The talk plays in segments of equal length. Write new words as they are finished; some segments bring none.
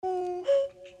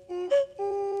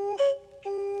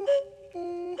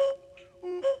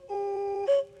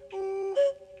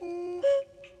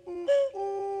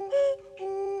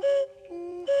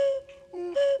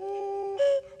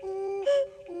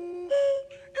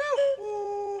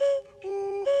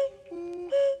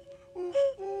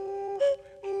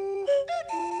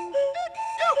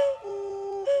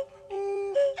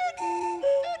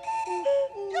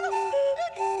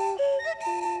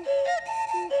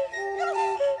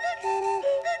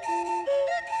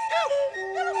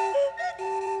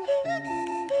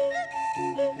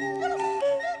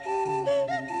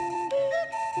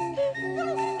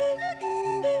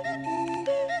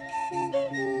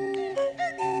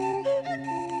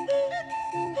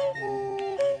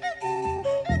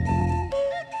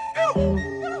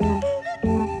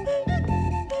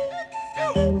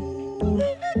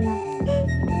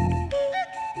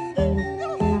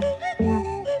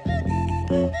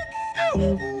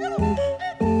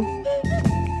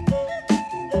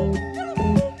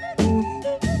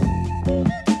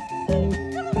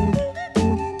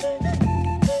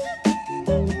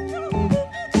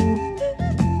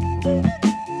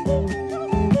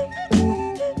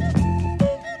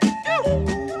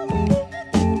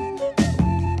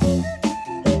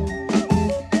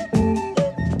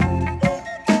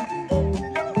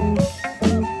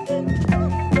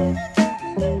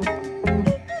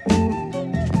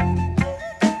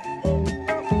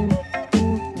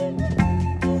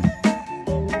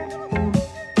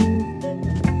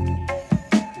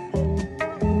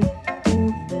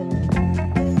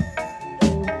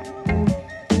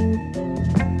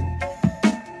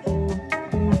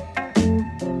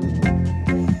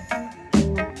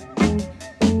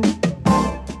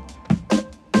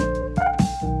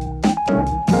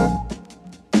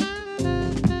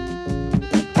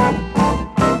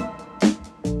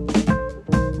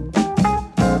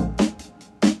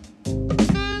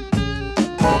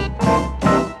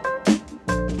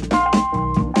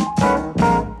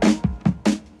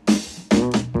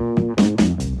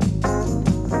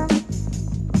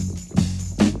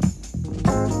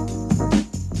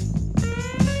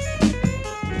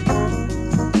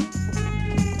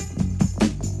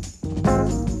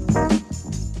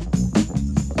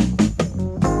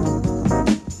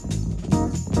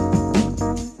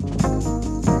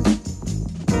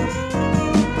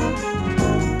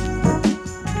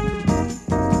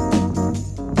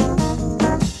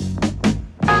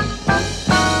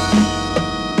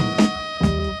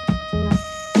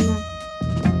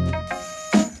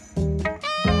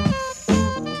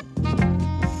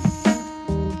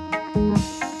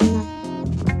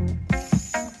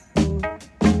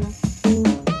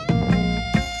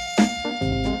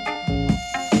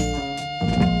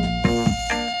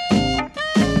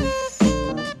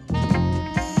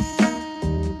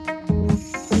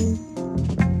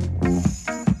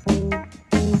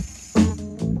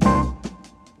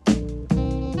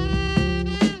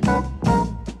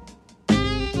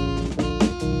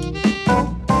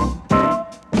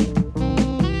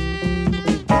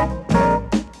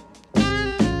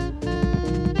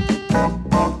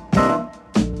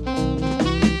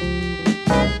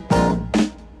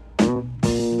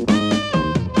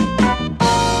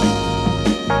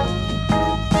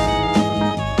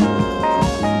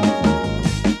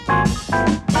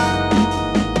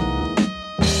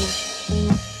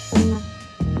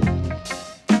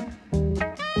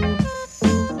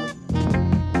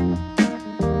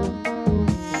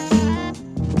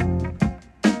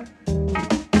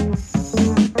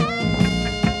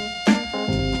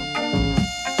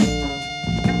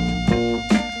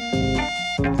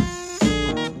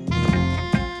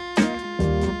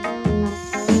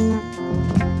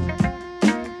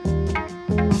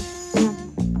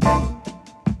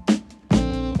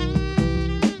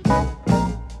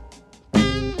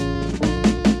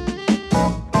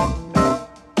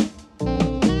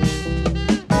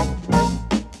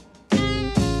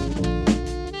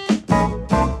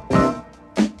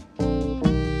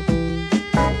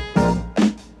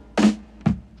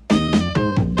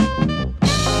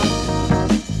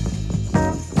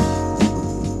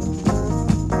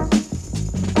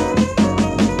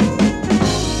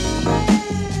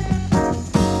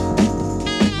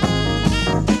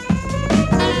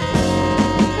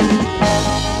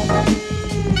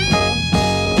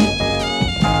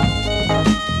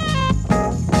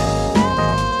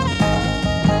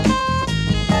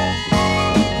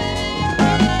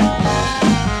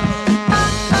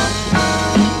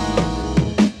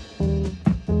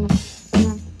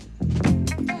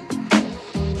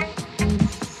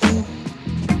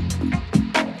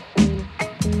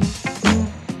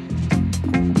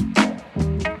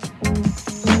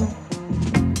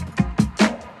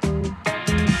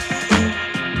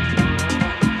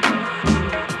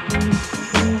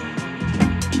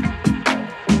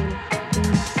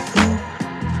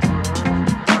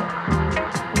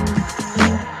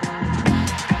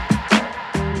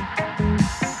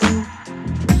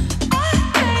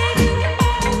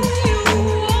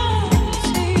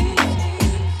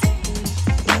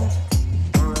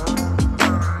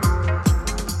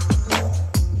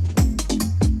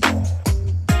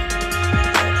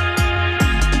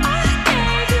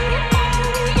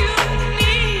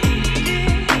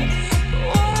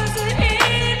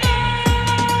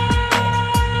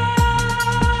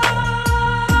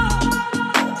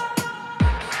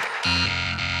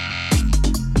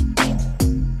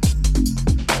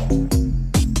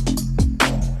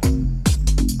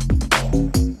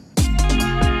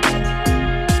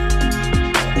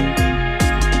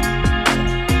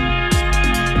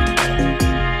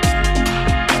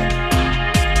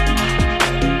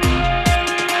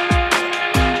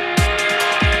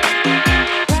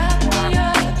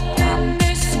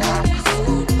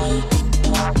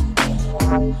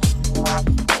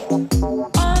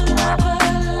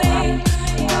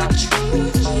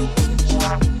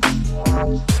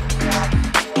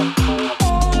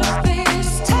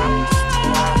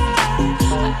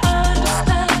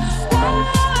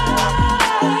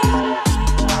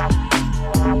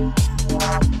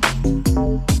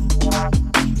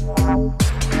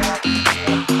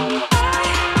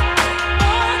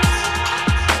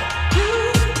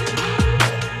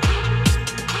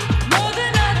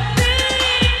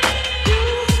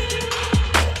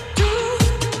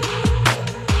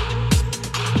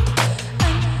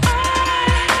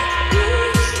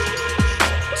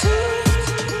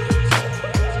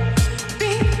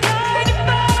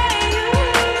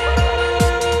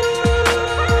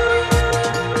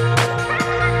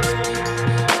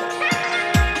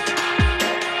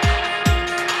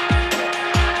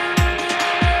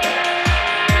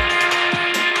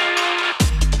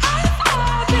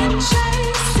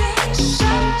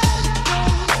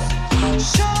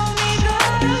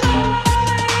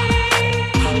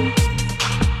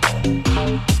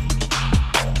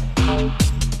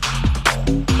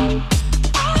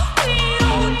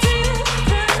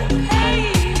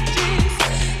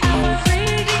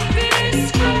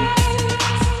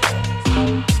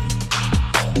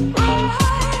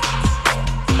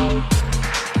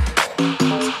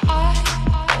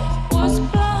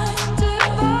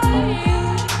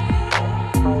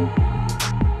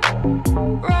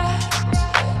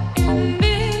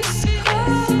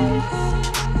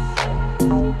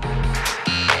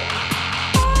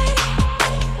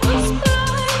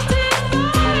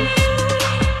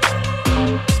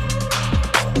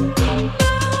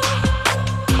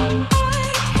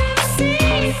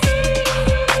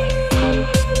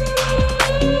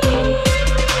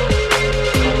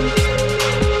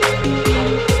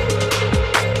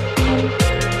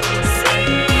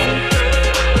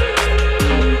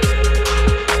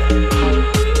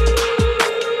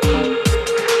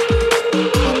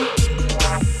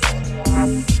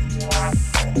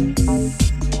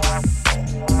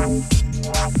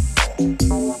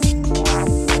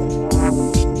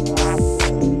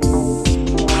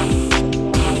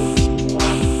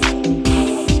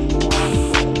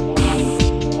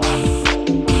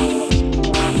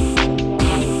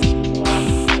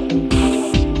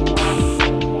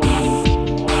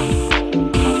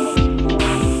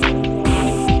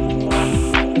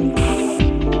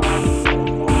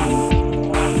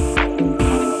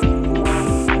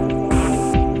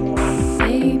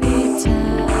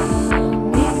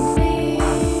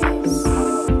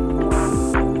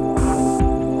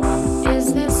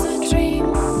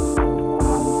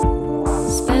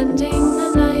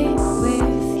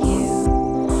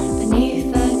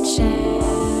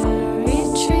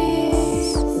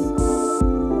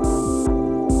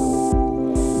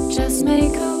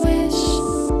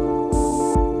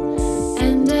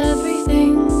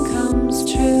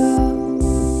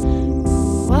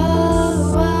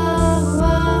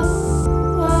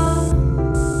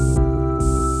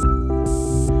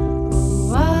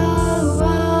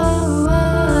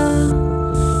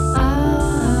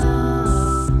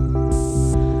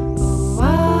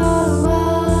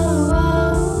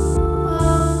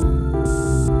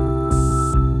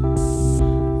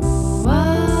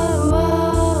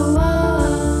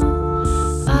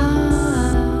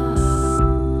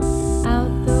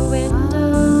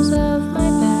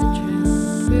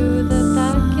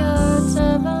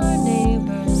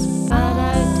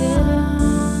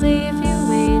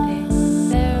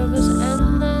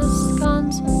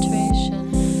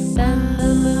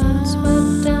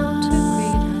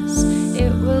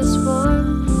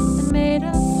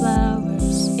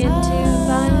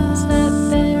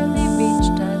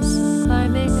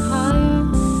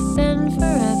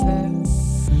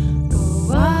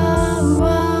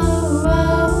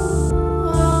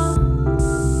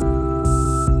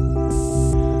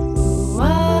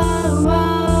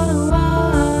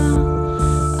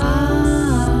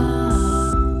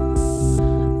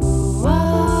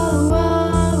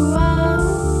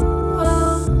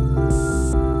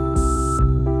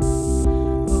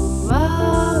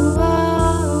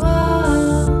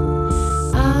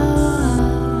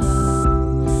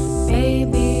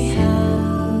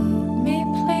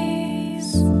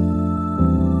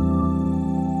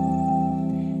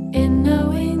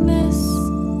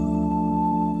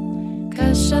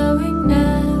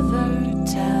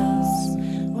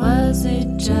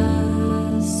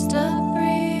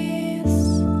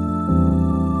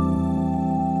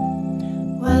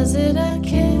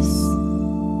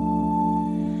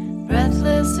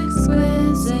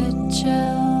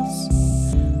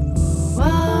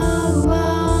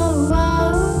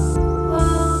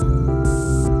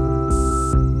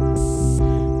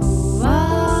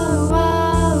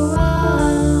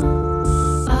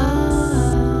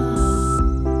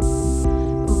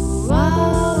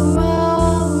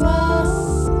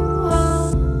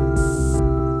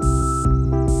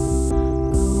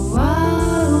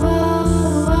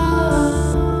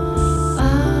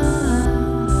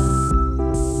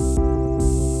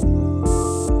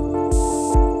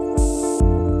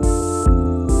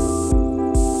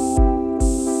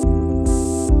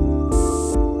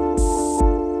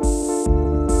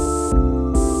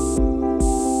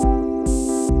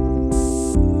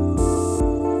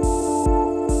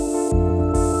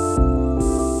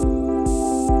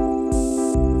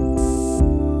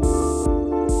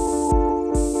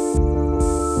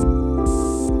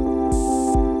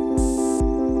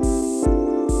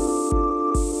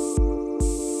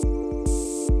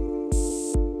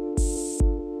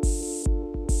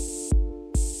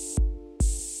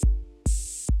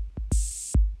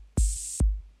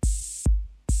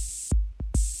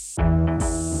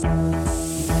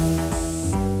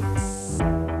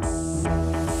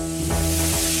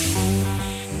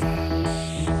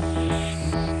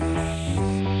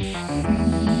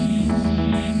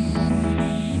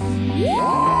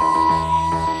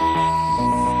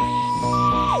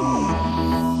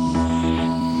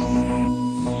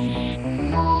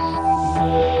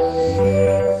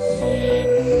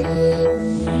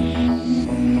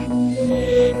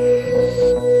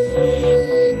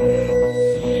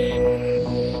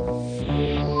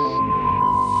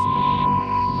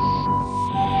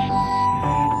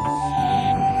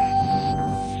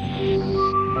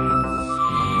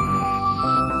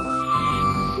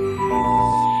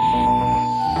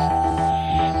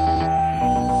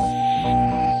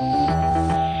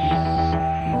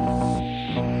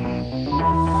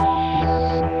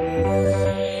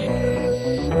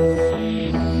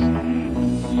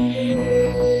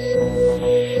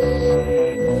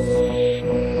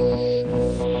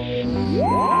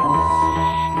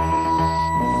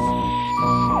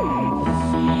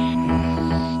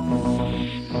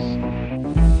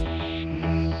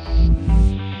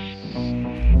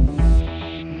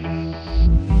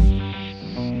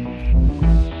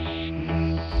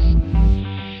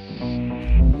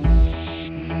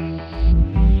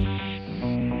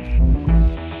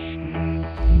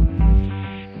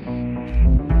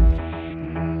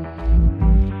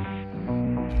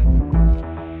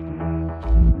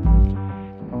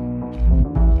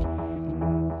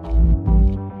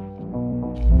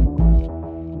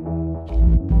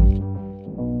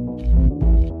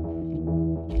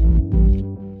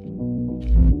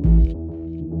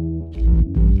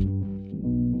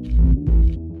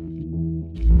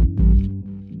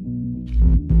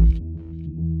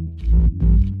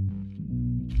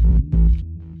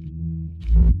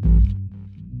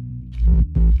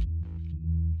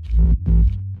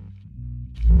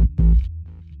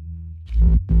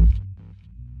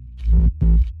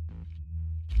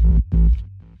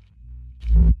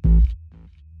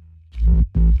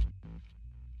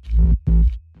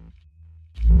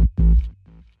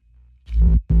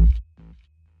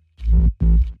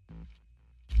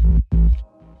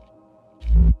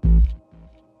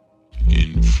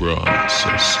so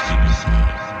skinny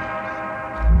man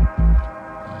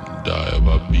die of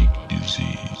a big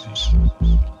disease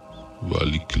of a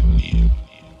little name.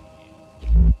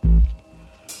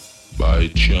 By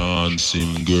chance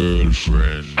him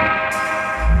girlfriend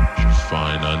she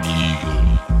find an eagle.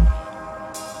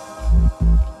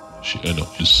 She end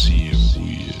up the same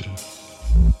way.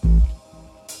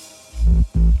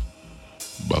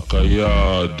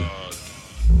 Backyard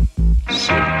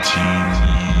 17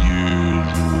 years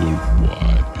old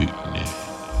boy picnic.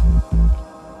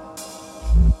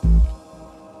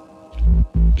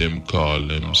 Them call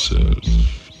themselves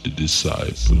the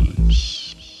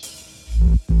disciples.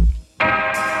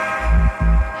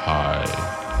 High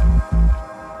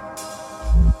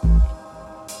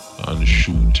and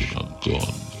shooting a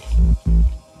gun.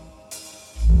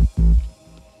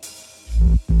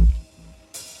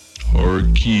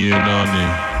 Hurricane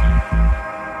Annie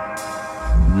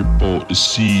rip out the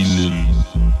ceiling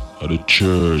of the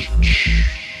church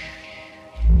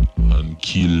and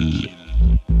kill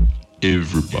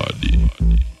everybody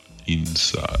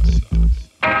inside.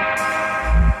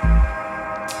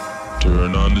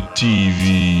 Turn on the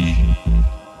TV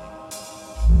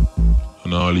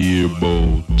and all hear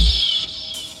boats.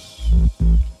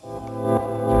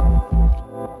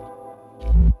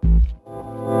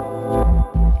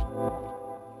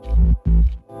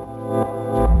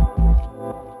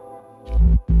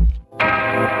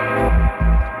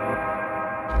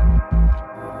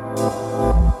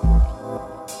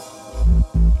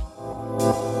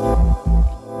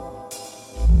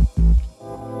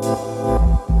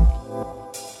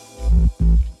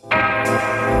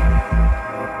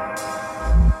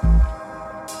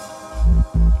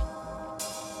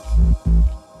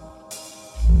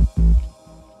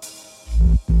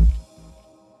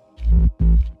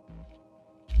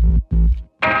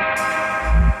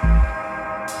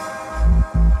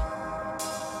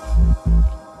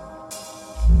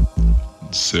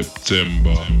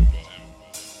 September,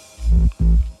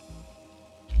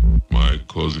 my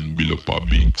cousin built up a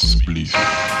big spliff.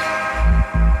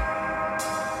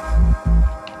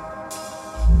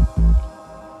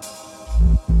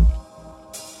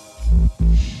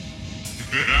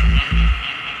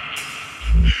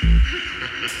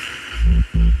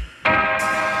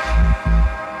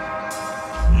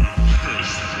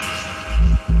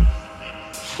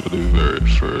 For the very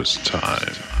first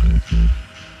time.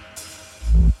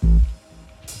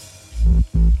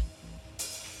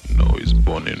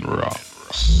 Burning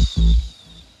rocks.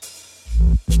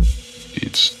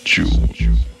 It's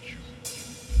June.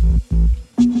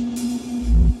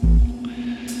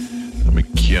 I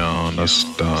can't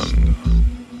understand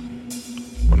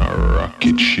when a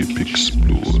rocket ship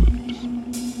explodes.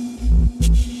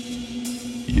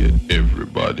 Yet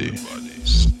everybody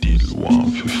still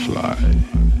want to fly.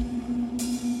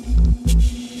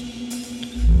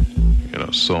 You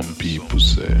know, some people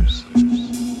say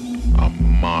a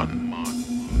man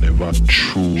never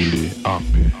truly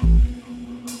happy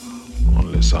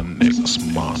unless our next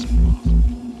man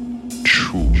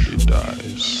truly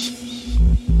dies.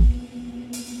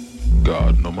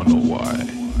 God no matter why.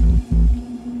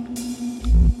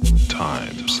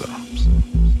 Times,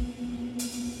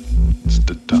 it's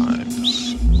the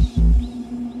times.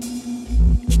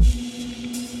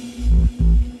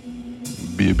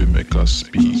 Baby make a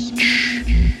speech.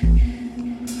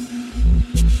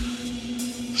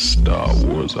 Star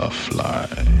Wars a fly.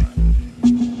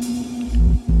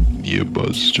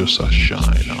 Neighbors just a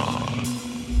shine on.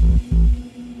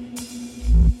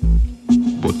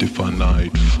 But if a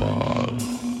night fall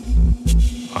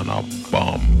and a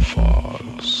bomb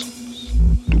falls,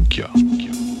 look ya,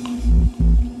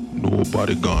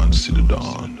 nobody gone see the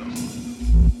dawn.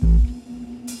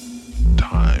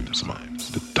 Times, man,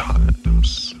 the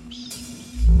times.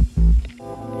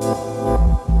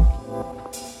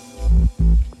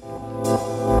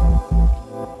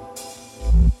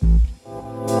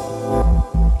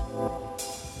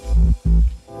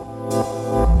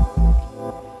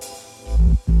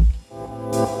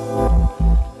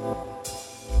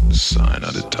 Sign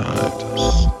of the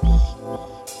times.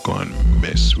 Go and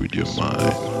mess with your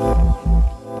mind.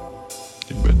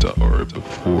 You better hurry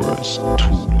before it's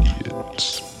too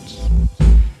late.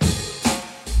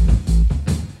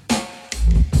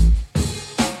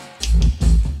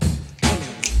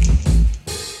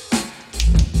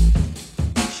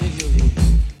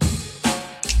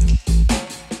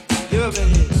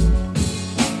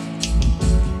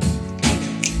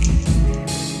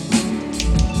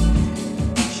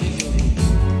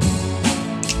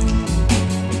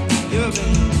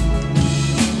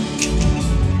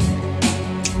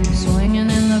 Swinging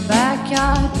in the back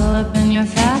backyard, pull up in your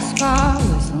fast car,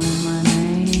 whistling my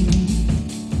name.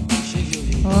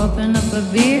 Open up a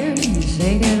beer, and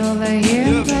say get over here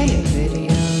and play a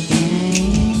video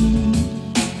game.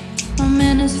 I'm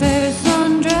in his favorite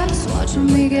sundress, watching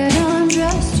me get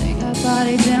undressed, take our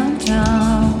body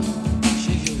downtown.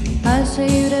 I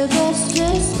say you did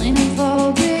bestest, leaning for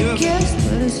a big kiss,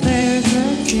 put his favorite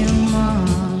perfume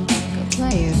on, go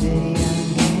play a video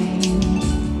game.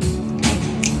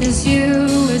 It's you,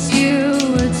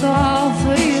 it's all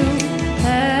for you.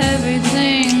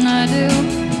 Everything I do,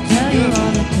 tell you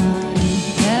all the time.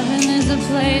 Heaven is a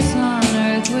place on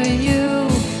earth with you.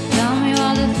 Tell me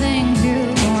all the things you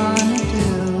wanna do.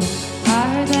 I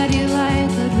heard that you like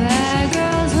the bad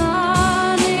girls,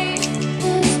 honey.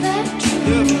 Is that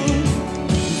true?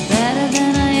 It's better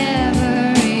than I ever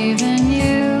even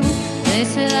knew. They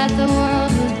say that the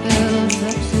world was built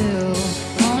for two,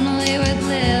 only with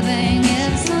living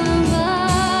if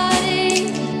somebody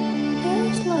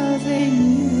is loving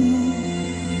you.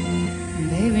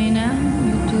 Baby, now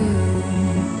you do.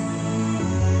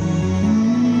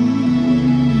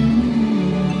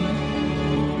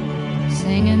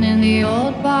 Singing in the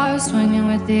old bars, swinging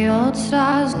with the old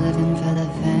stars, living for the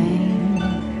fame.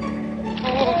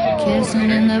 Kissing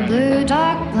in the blue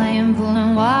dark, playing pool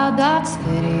and wild dots,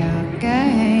 video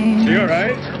games. You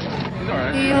alright?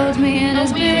 He holds me in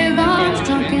his big arms,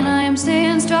 drunk and I am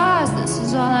seeing stars. This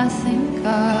is all I think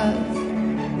of.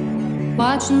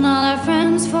 Watching all our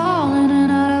friends fall in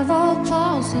and out of old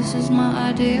clothes. This is my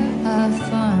idea of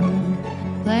fun,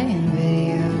 playing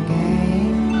video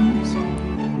games.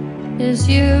 It's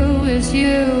you,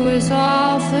 it's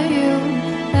all for you.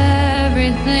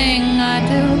 Everything I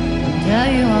do, I tell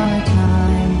you all the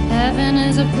time. Heaven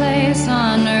is a place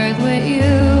on earth with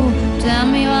you. Tell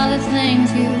me all the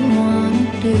things you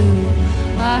wanna do.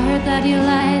 I heard that you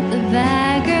like the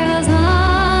bad girls,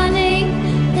 honey.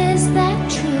 Is that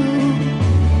true?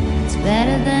 It's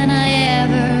better than I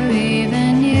ever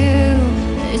even knew.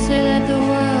 They say that the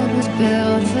world was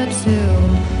built for two,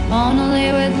 only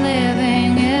with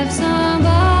living if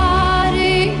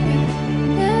somebody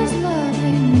is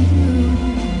loving you.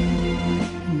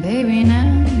 Baby, now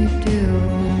you do.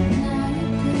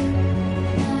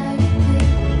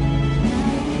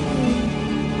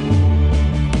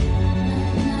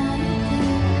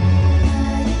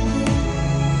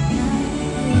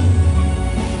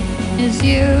 It's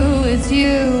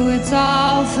you, it's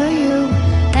all for you.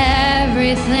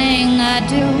 Everything I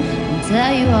do, I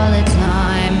tell you all the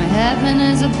time. Heaven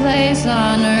is a place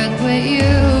on earth with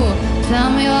you. Tell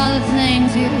me all the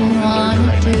things you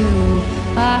wanna do.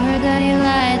 I heard that you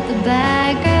like the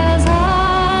bad girls,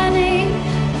 honey.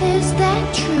 Is that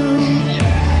true?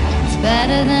 It's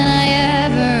better than I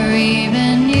ever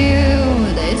even knew.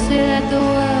 They say that the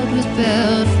world was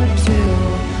built for two,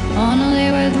 only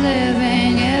worth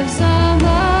living if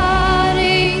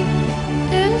somebody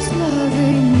is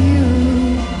loving you.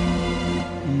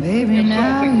 Baby,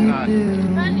 now you do.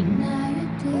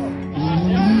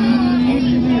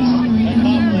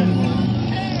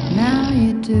 Now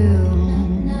you do.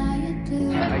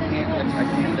 I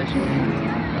can't let you.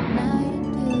 Now you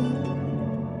do.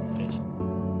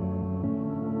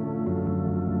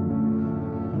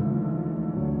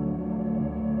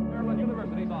 Maryland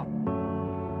University's off.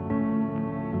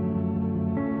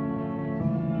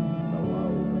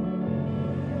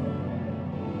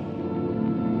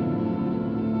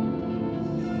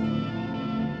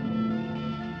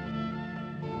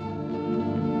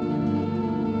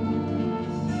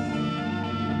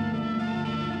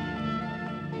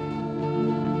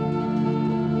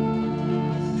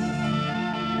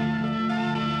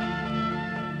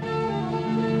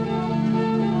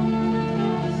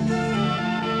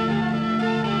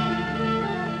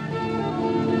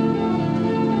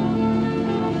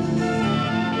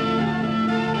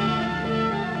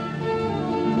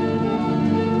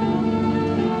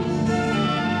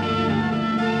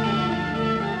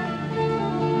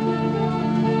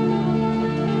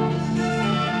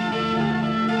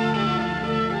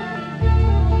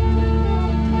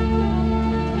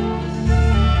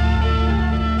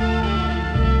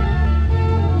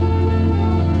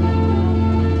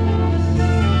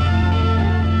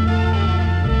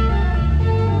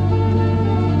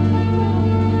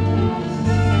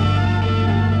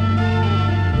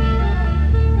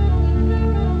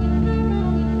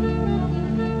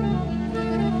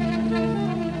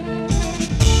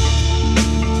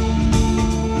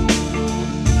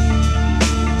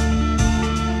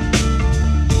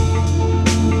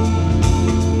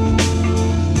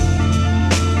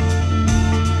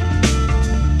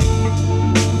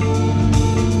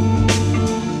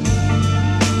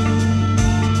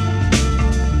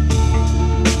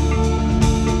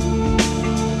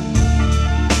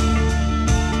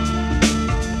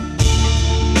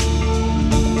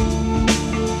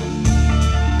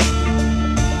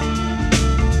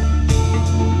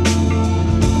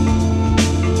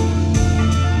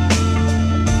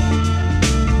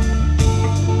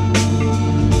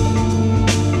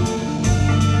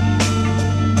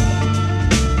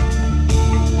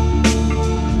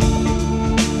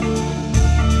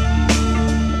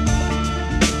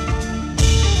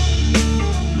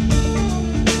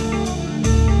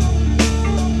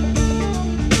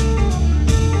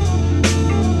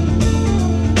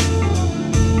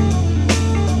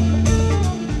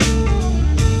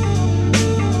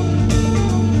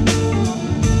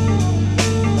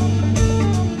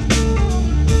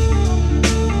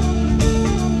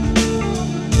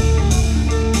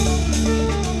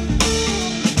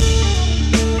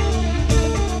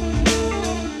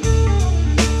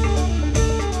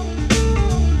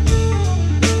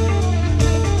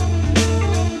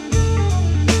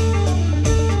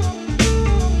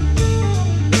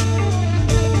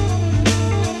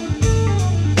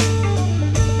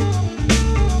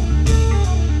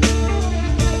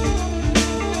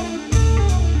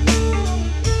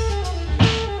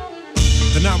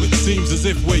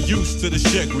 get used to the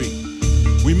shaggy.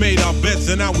 We made our beds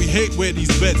and now we hate where these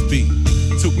beds be.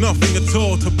 Took nothing at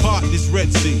all to part this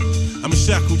Red Sea. I'm a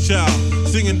shackled child,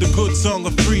 singing the good song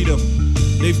of freedom.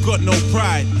 They've got no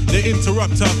pride, they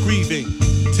interrupt our grieving.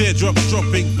 Teardrops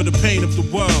dropping for the pain of the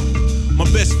world. My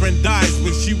best friend dies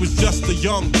when she was just a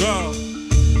young girl.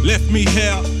 Left me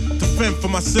here to fend for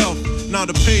myself, now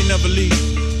the pain never leaves.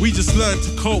 We just learn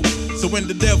to cope, so when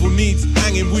the devil needs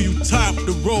hanging, will you tie up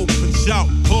the rope and shout,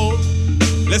 pull?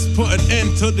 Let's put an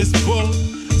end to this bull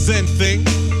Zen thing.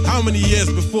 How many years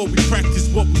before we practice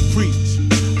what we preach?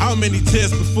 How many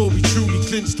tears before we truly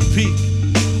clinch the peak?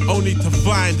 Only to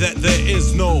find that there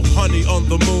is no honey on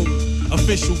the moon.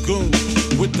 Official goon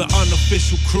with the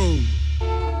unofficial croon.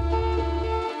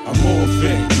 I'm all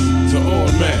things to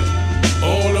all men,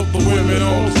 all of the women,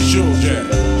 all the children.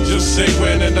 Just say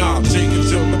when and I'll take it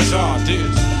till my tard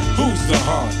is. Who's the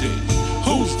hardest?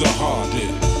 Who's the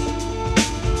hardest?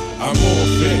 I'm all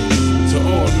things to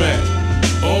all men,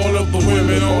 all of the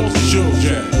women, all the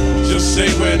children. Just say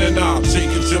when and I'll take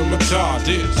it till my tard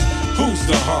is. Who's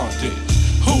the hardest?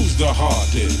 Who's the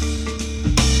hardest?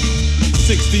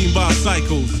 16 bar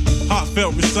cycles,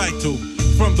 heartfelt recital.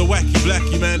 From the wacky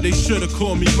blackie man, they should've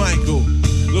called me Michael.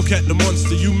 Look at the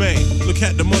monster you made, look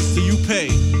at the monster you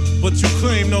paid. But you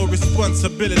claim no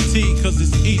responsibility, cause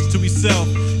it's each to himself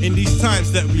in these times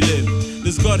that we live.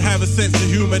 Does God have a sense of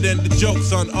humor? Then the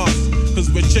joke's on us, cause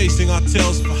we're chasing our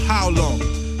tails for how long?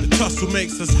 The tussle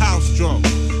makes us how strong?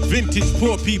 Vintage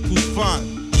poor people's fun.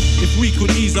 If we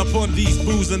could ease up on these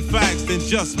booze and fags, then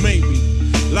just maybe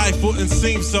life wouldn't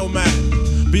seem so mad.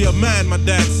 Be a man, my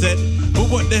dad said, but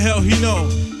what the hell he know?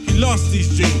 He lost these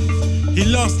dreams, he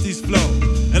lost his flow,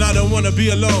 and I don't wanna be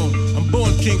alone. I'm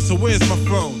born king, so where's my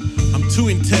throne? I'm too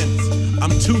intense,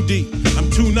 I'm too deep, I'm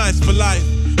too nice for life.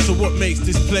 So what makes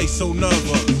this place so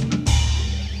nervous?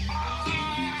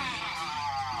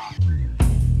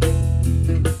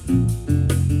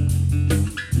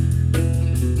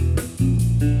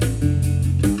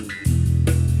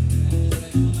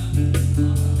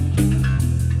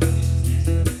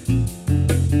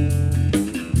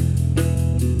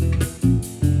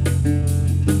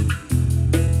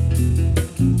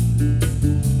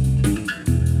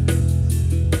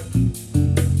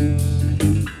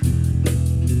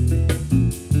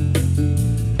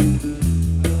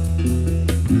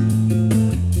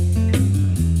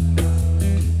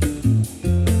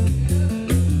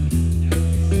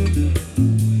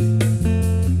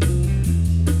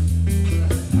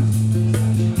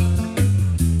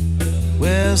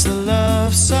 Where's the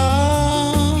love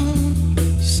song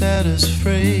set us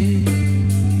free?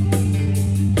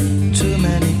 Too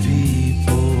many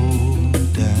people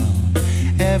down,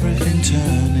 everything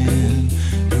turning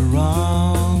the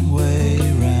wrong way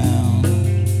round.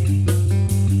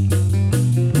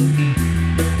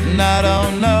 And I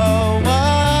don't know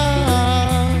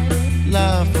what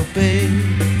love will be,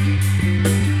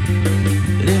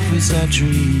 but if we start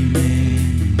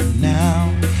dreaming now,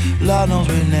 Lord knows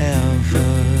we never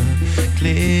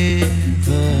clear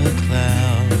the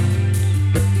clouds.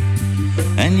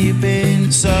 And you've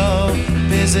been so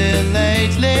busy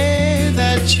lately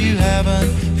that you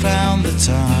haven't found the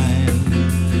time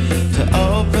to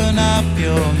open up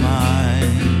your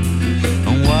mind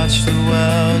and watch the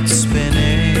world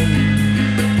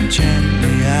spinning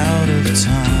gently out of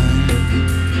time.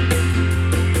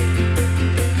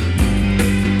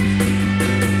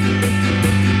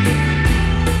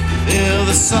 Feel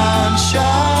the sunshine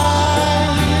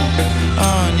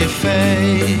on your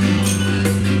face.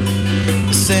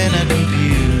 It's in a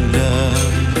computer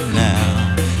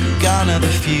now, gone to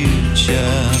the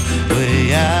future,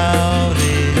 way out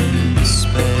in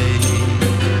space.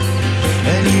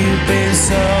 And you've been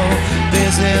so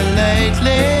busy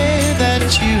lately that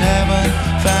you haven't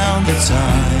found the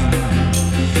time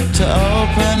to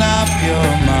open up your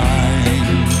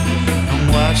mind and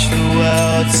watch the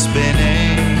world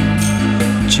spinning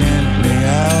gently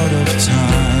out of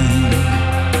time.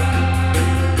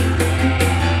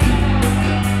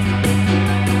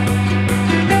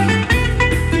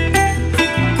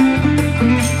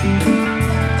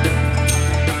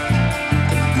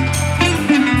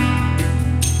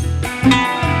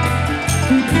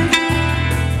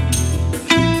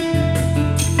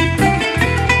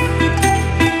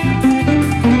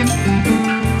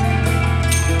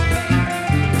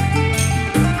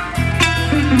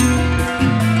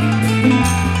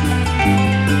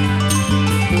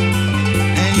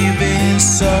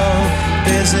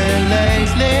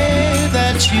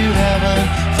 You haven't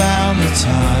found the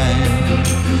time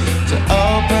to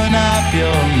open up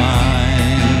your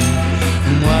mind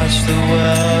and watch the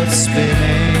world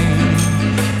spinning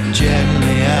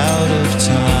gently out of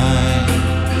time.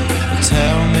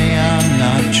 Tell me I'm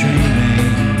not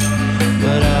dreaming,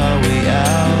 but are we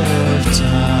out of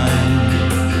time?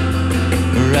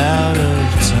 We're out of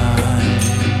time,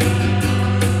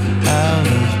 out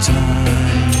of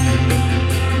time,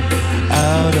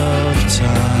 out of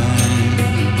time,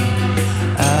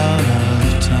 out of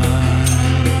time,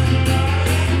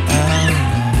 out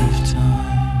of time.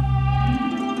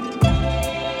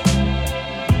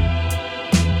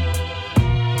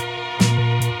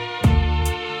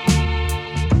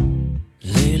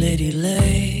 Lay, lady,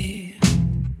 lay,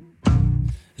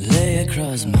 lay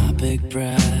across my big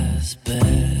brass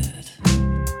bed.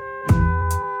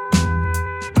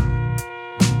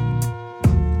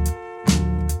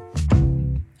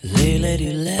 Lay,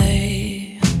 lady,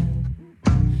 lay,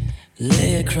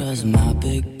 lay across my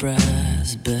big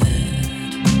brass bed.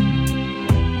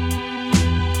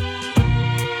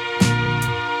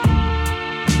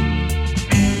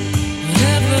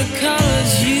 Whatever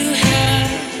colors you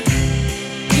have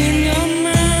in your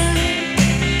mind,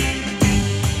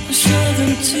 I'll show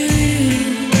them to you,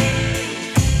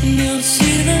 and you'll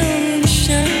see them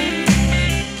shine.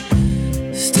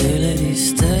 Stay, lady,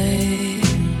 stay,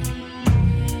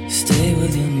 stay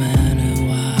with your man a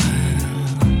while.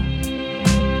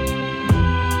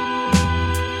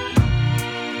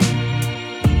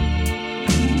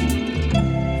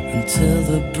 Until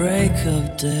the break of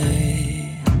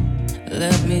day,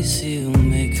 let me see you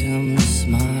make him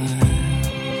smile.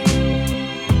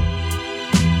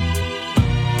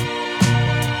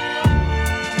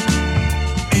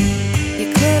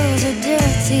 Your clothes are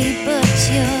dirty, but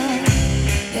your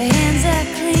hands are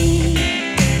clean.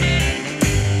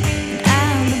 And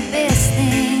I'm the best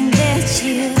thing that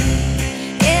you've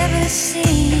ever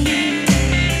seen.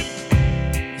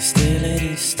 Stay,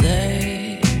 lady,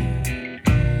 stay,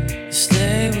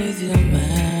 stay with your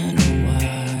man a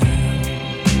while.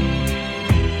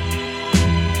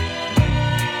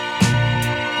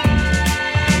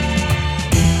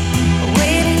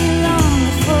 Waiting long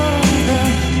for the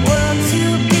world to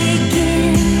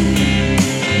begin.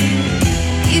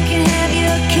 You can have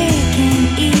your cake and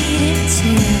eat it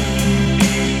too.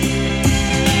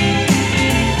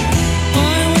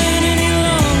 Why wait any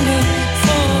longer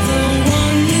for the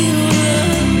one you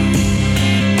love,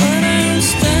 when I'm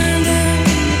standing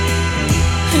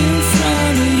in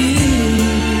front of you?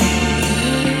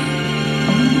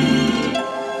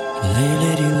 Lay,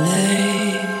 lady, lay,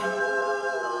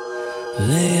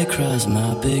 lay across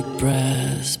my big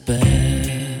brass bed.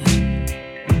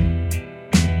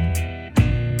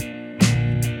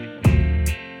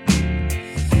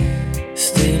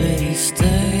 Stay, lady,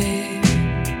 stay,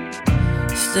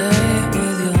 stay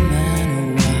with your man a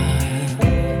while.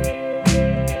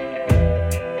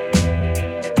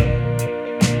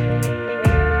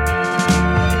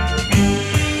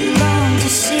 You long to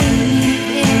see me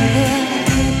in the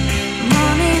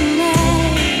morning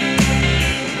light.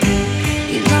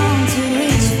 You long to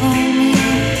reach for me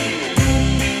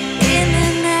in the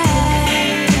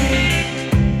night.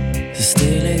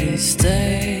 Stay, lady,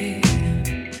 stay,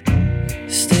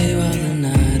 stay while the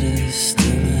night is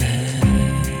still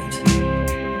ahead.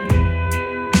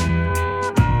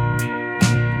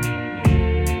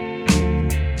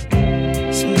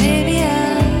 So maybe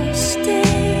I'll stay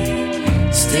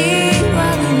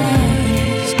while the night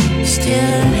is still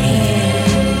ahead.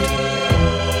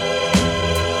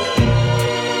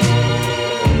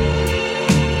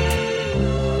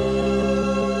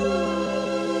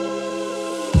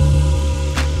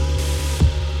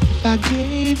 If I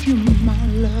gave you my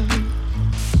love,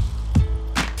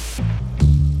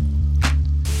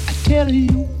 I tell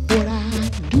you what I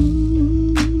do.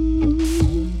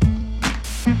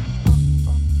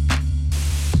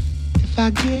 If I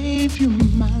gave you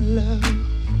my love,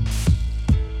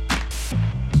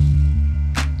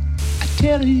 I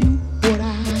tell you what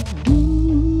I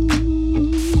do.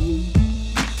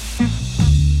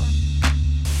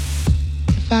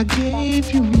 If I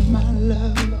gave you my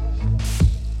love,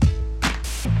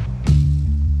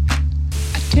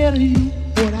 I tell you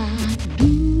what I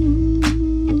do.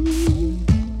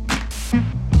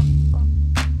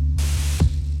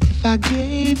 If I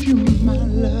gave you my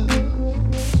love,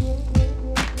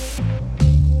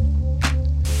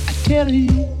 I tell you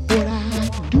what I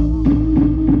do.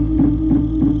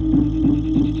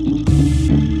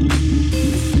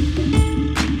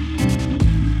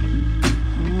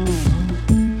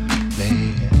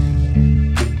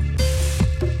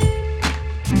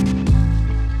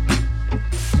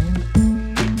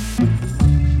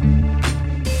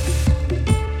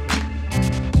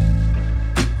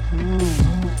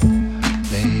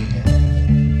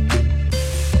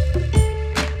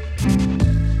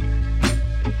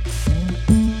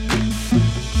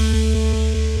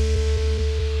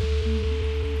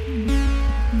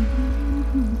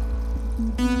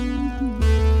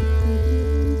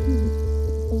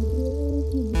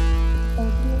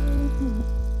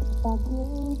 I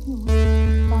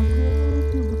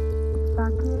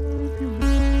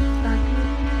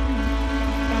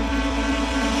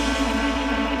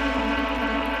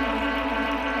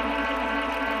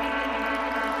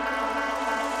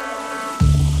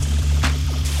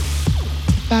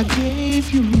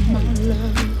gave you my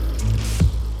love,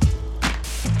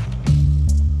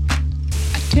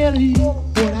 I tell you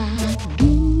what I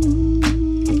do.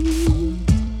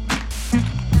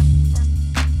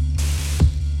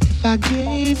 If I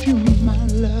gave you my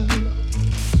love,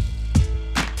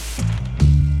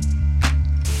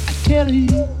 I tell you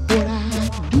what I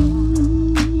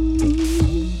do.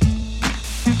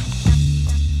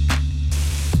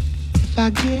 If I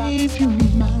gave you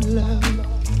my love,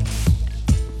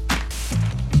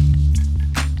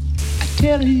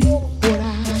 tell you what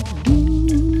I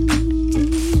do.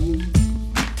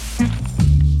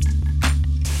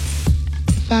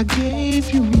 If I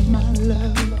gave you my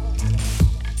love,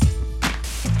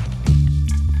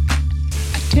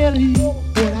 I tell you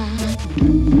what I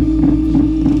do.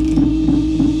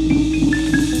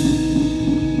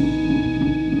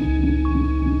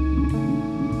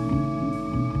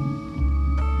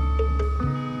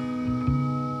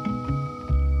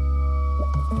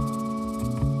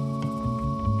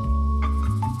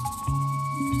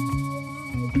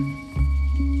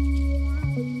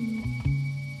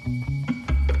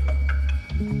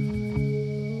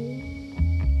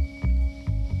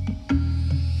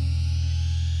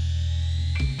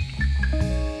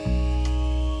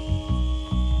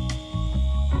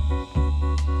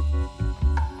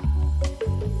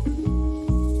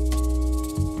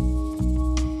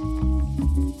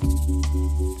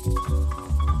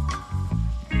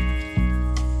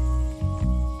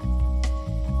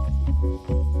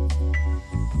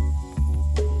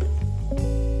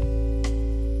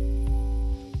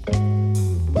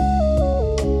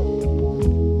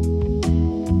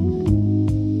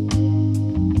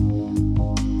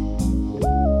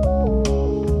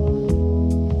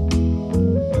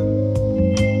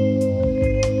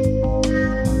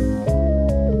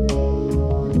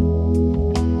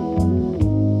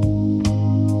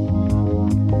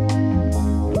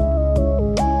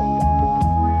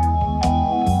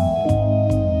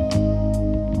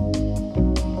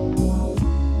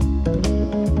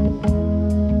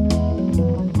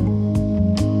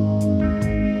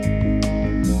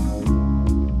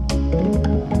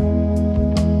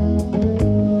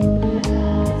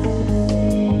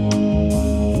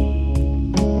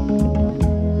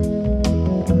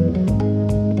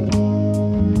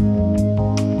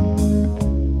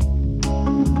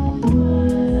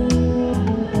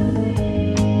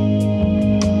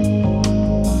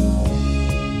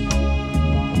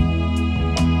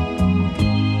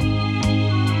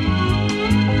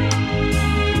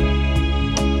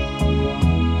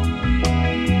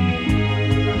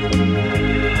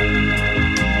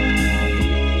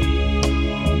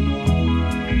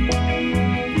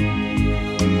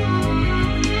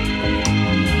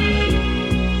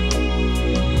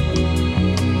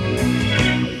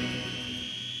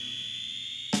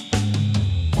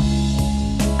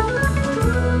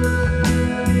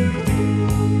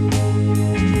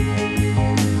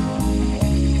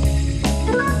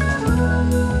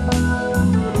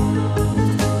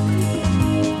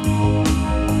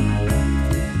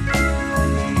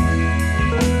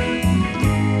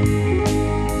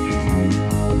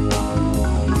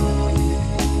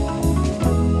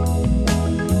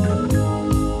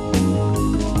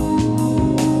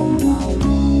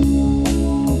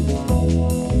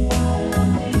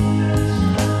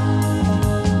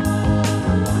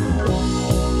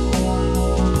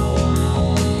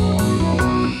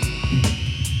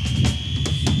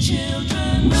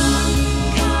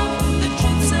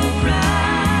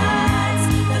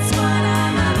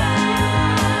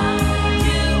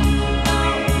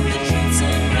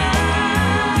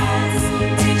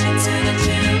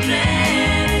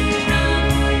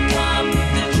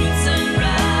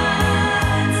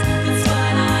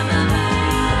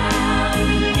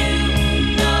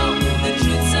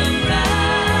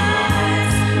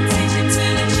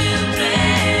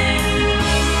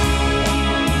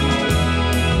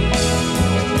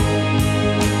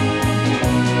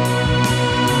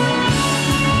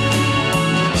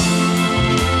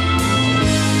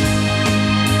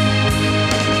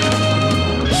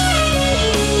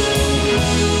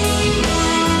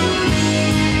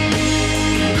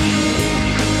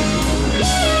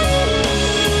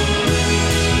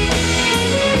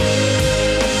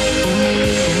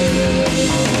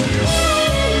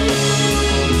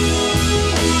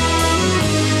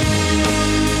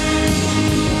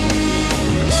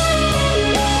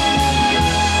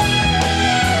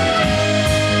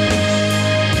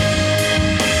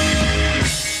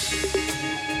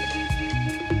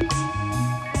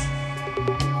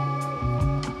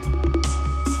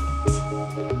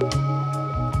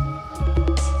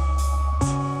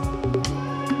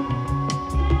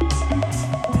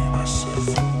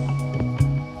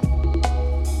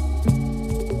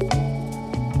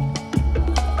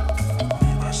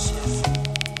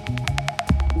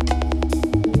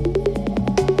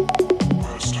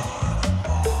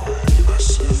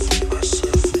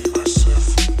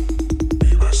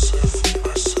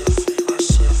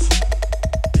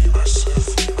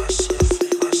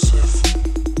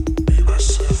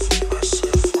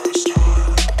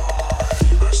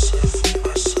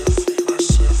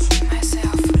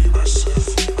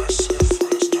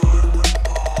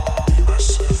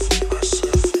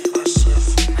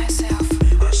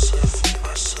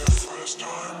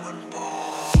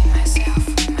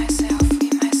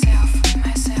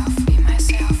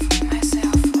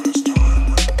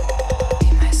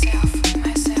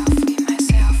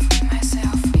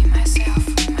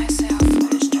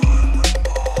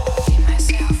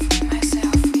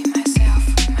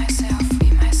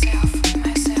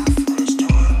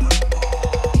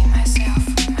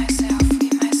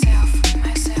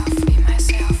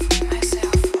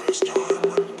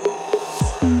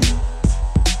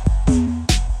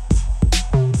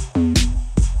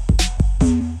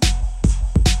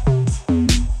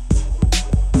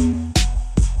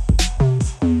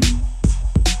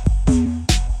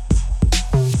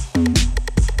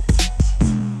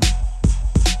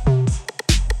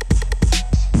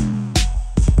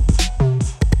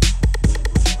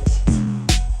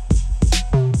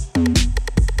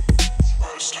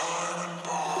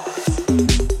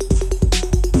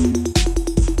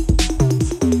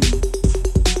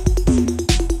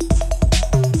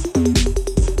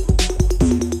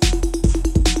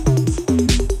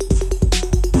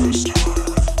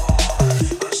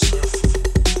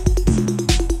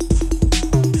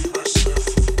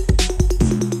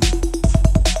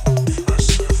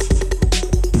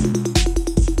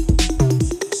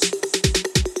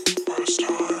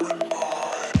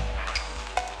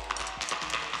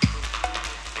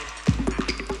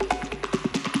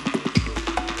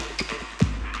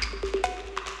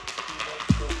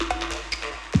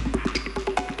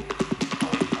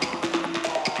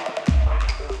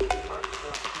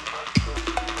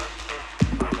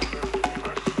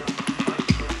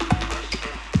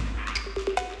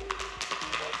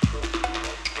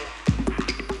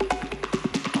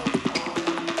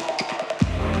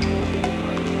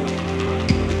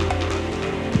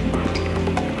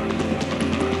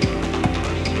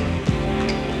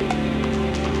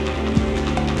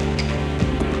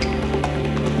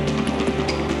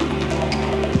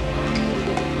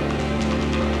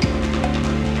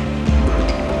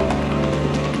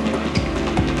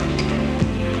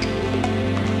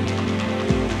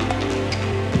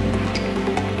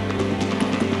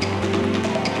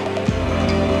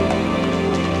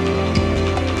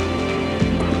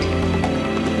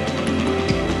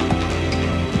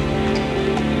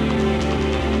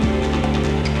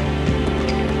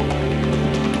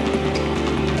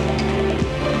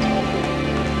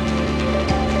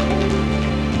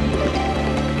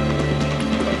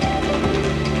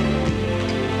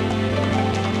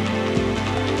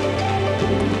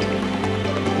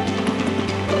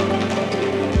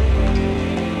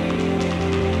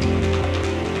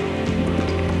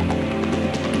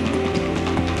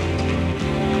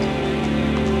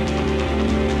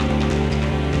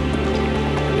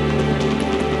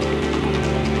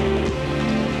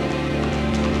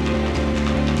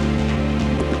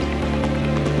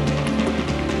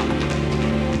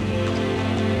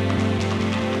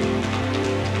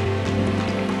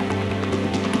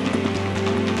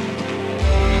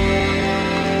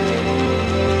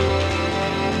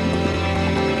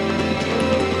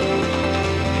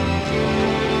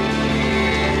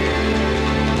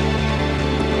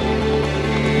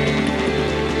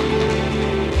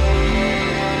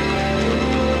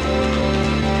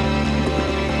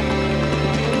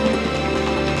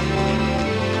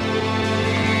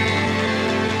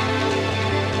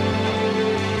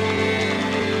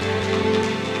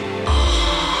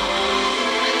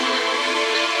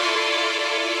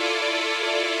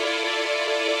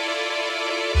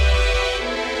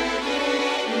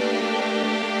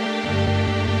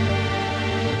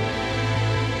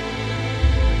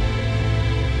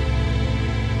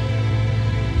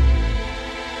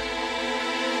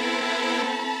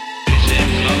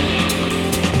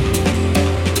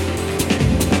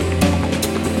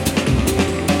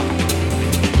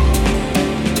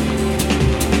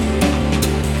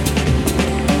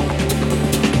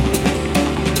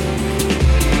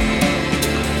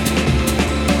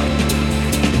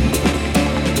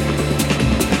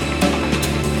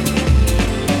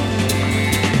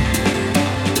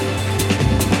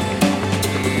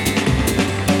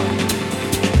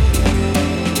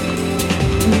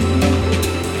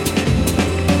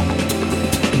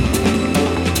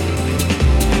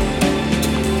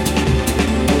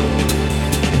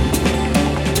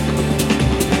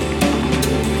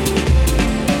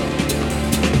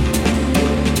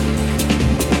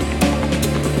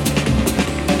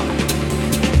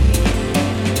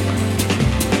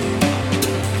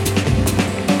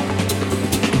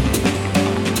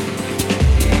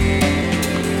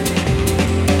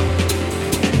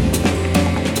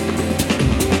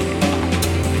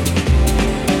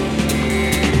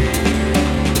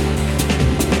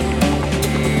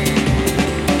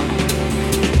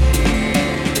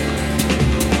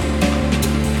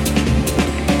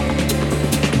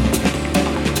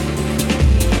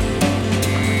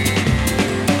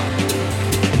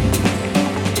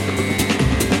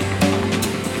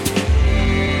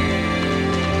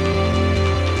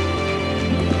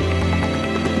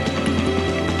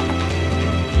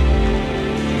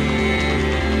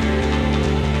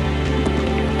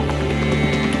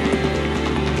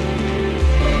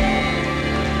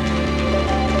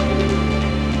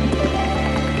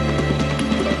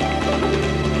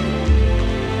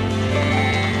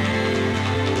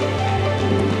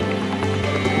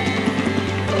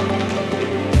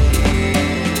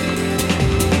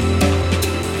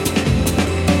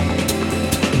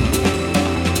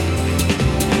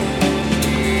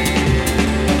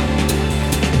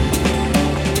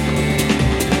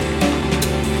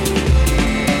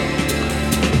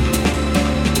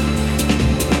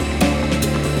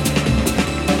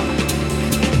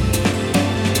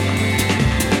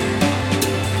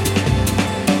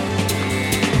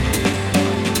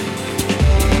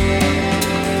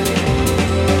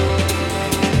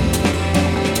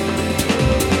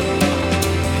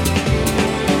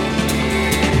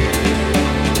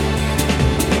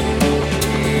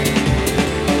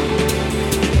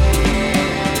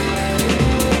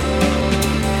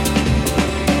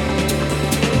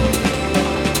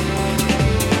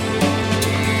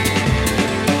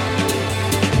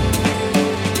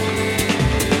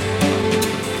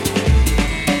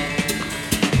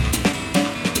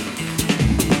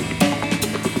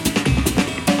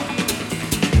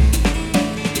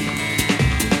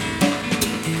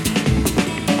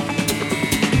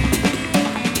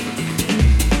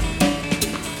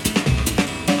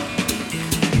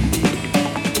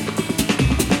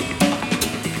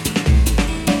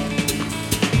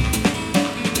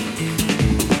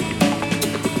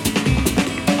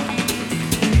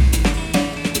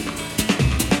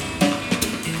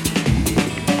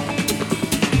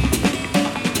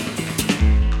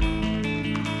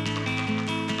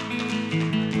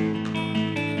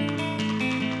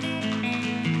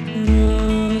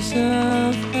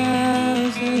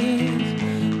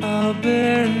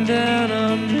 bearing down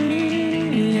on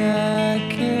me. I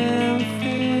can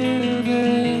feel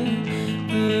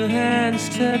the hands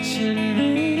touching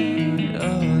me.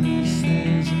 All these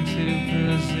things into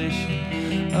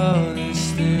position. All these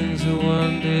things will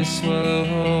one day swallow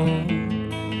whole.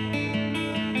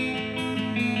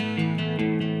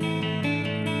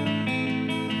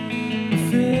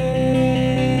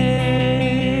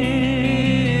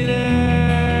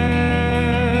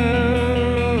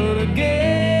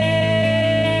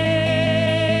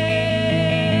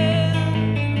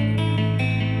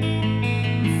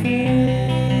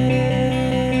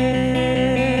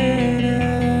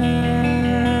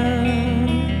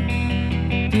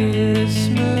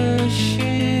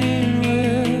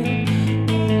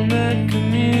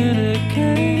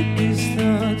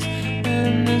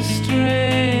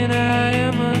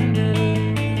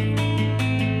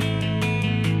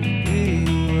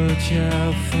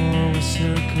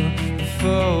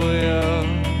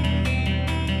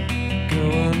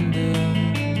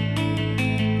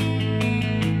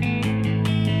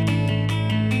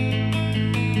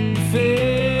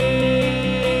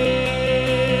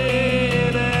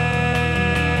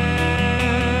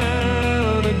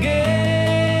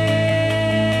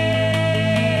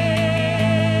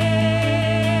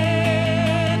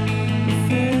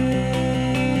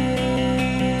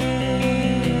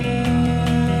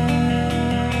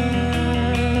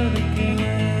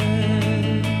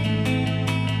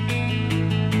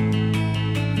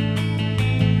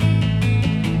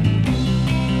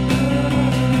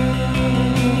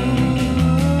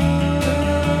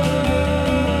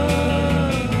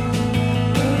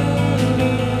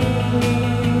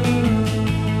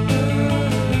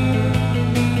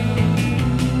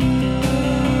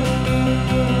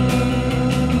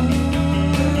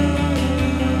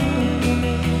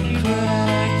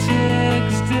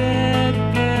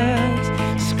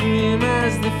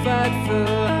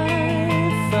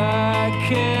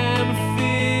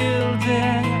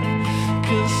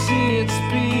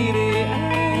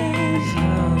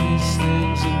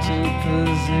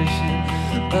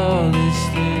 All these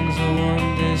things will one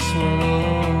day swallow.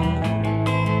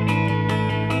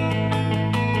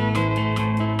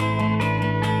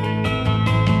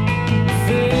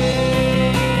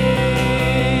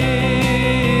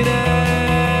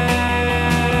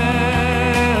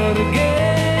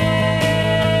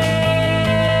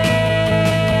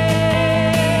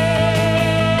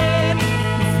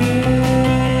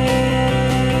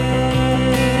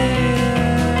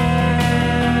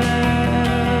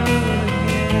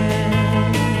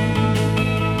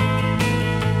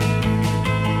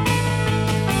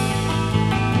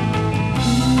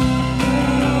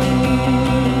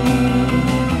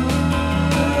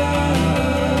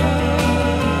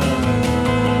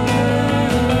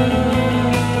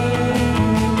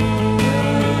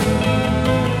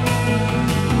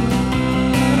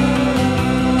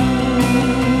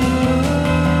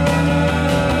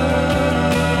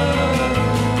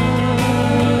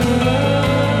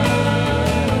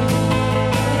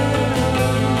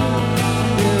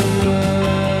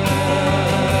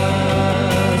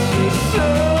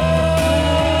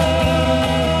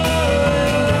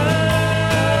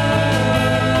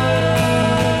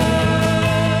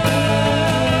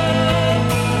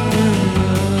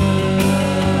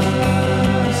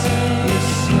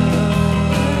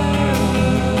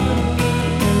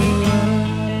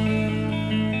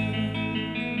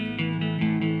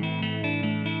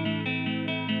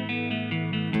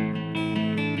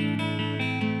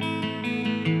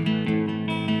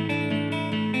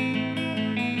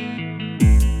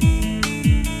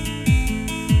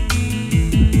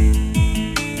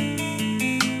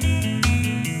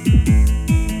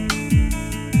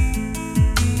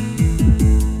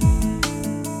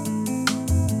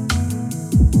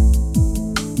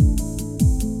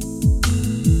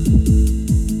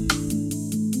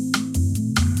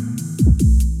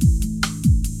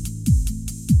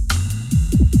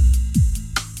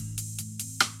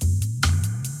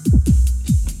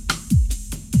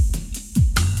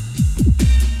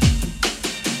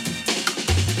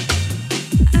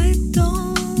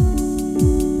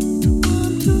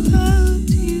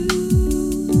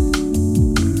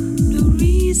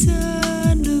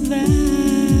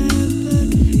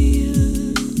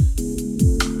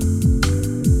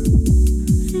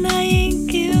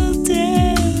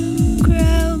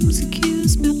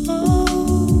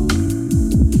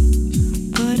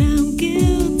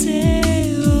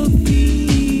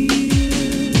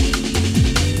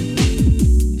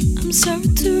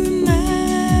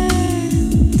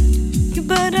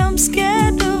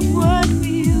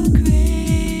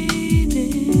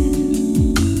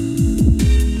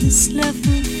 Slow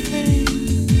laughing fair.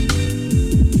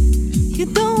 You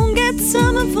don't get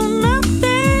summer for nothing.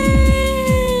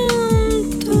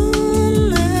 Don't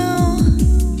now.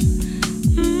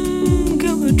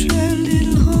 Go and try a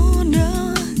little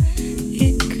harder.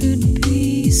 It could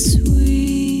be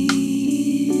sweet,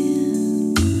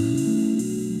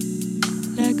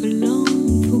 like a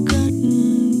long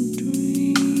forgotten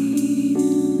dream.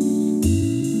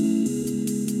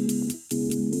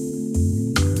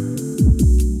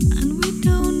 And we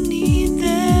don't need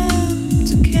them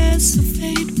to cast the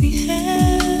fate we have.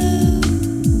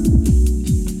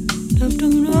 Love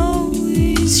don't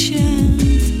always shine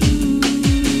through.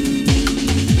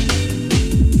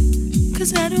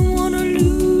 'Cause I don't wanna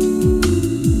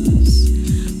lose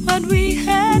what we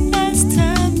had last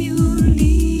time you were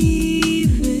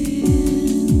leaving.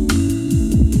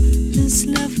 This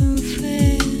love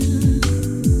affair,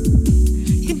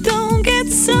 you don't get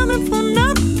summer for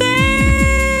nothing.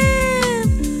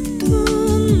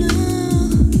 Don't know.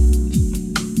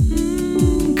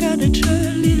 Gotta try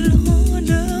a little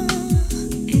harder.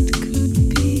 It could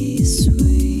be sweet.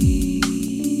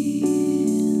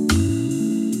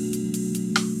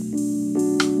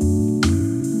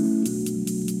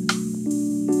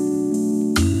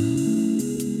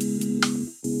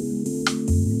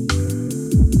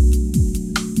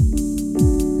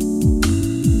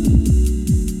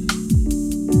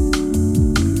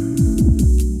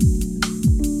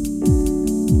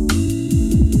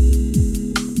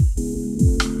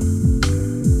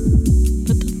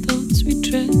 But the thoughts we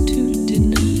try to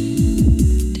deny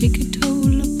take a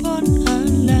toll upon our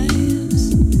lives.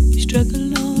 We struggle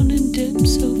on in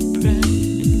depths of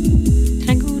pride,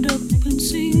 tangled up in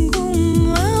single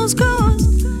miles. 'Cause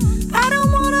I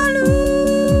don't wanna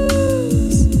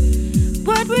lose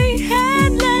what we had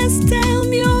last time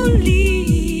you're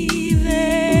leaving.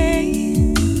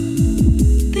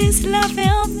 This love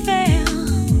affair,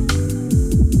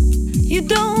 you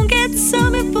don't get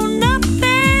something for nothing.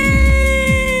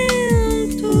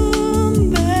 Too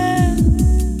bad.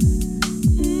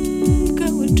 Go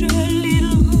and try a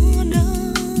little harder.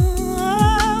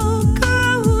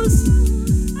 'Cause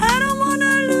I don't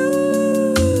wanna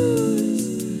lose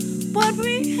what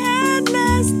we had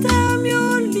last time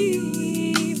you're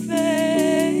leaving.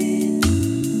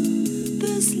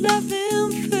 This love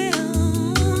affair,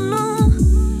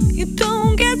 you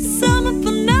don't get summer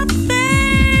for nothing.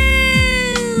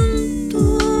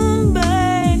 Too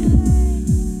bad.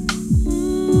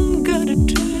 Gotta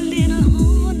try a little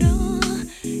harder.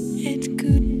 It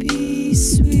could be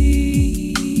sweet.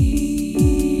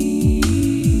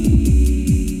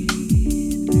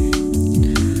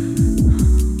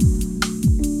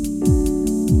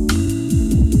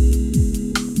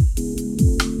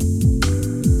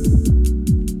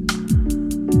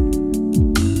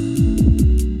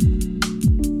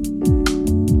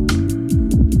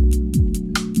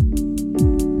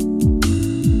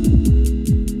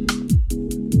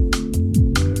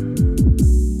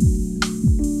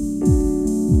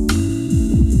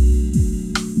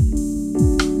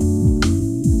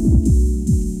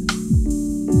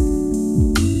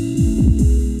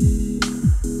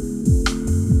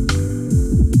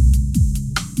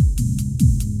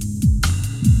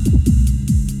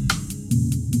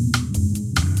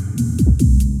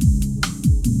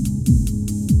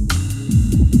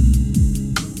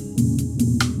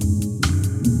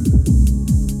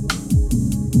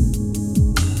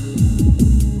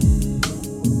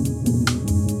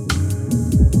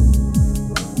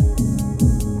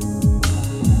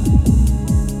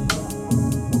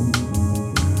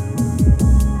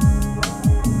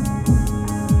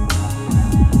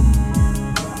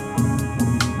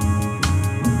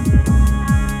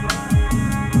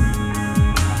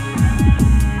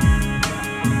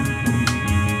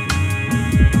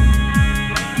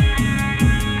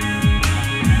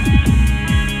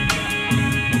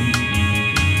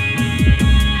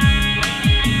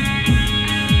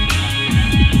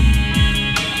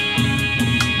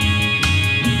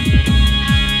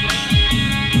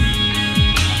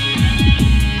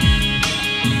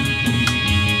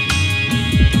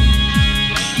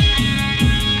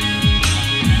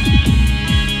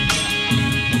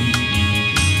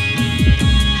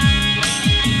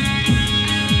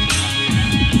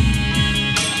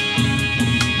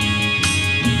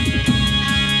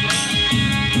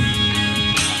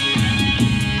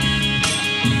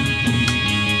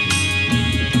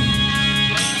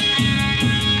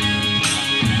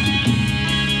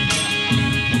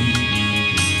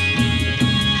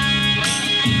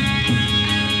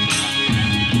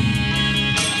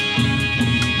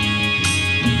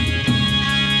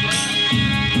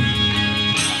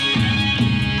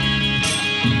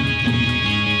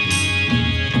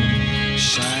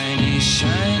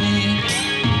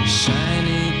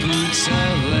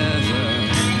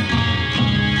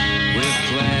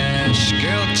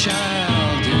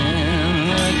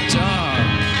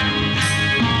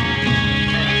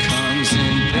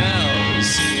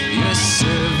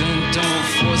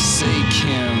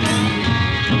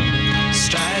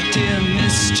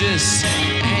 mistress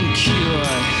and cure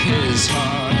his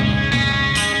heart.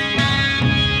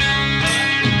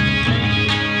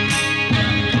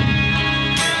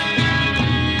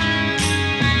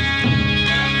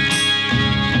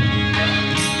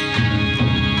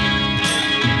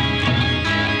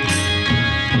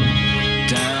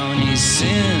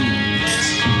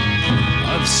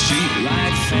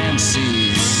 Streetlight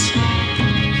fancies,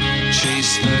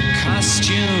 chase the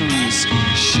costumes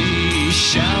she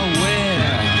shall wear.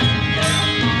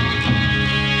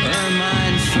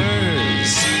 Ermine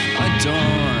furs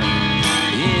adorn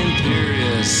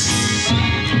imperious.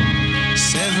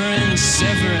 Severin,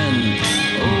 Severin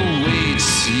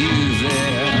awaits you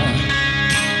there.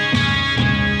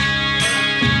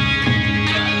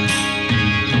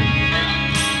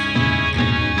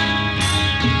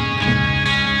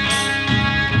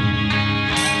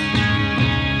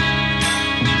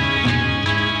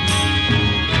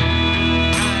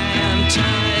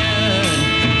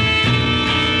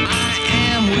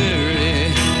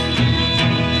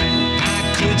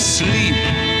 Sleep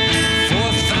for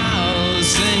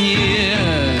 1,000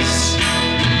 years,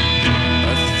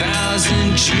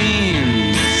 1,000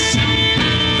 dreams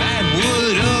that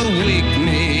would awake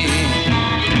me.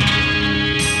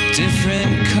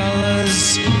 Different colors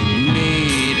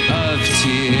made of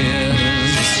tears.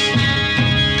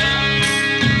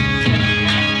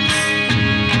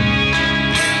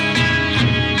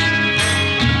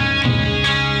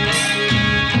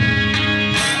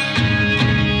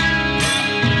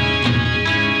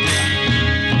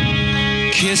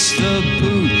 Kiss the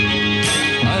boot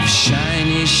of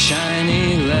shiny,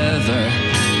 shiny leather.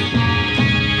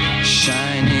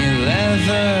 Shiny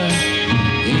leather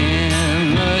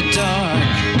in the dark.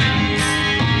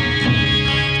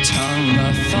 Tongue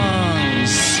the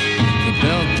thongs, the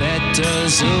belt that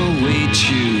does await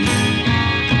you.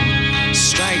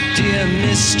 Strike, dear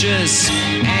mistress,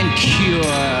 and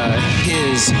cure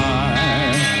his heart.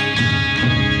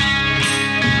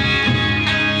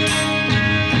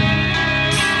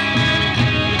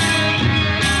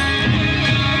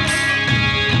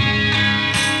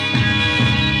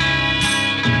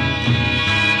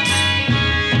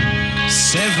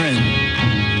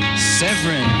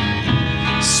 Severin,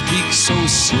 speak so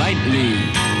slightly.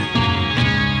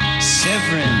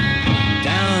 Severin,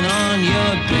 down on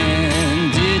your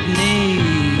bended knee.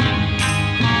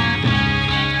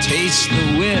 Taste the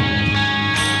whip,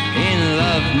 in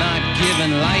love not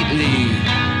given lightly.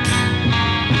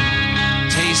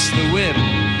 Taste the whip,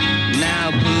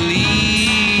 now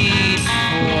bleed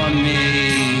for me.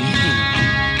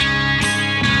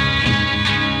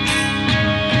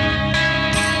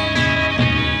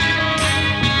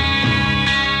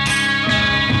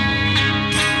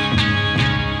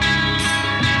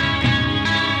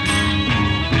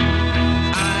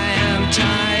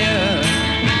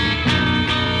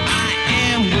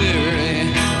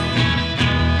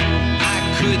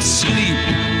 Sleep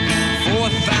for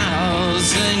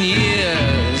 1,000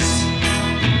 years,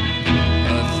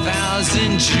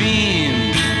 1,000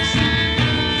 dreams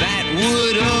that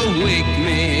would awake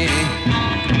me.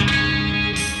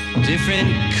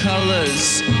 Different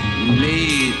colors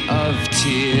made of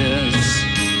tears.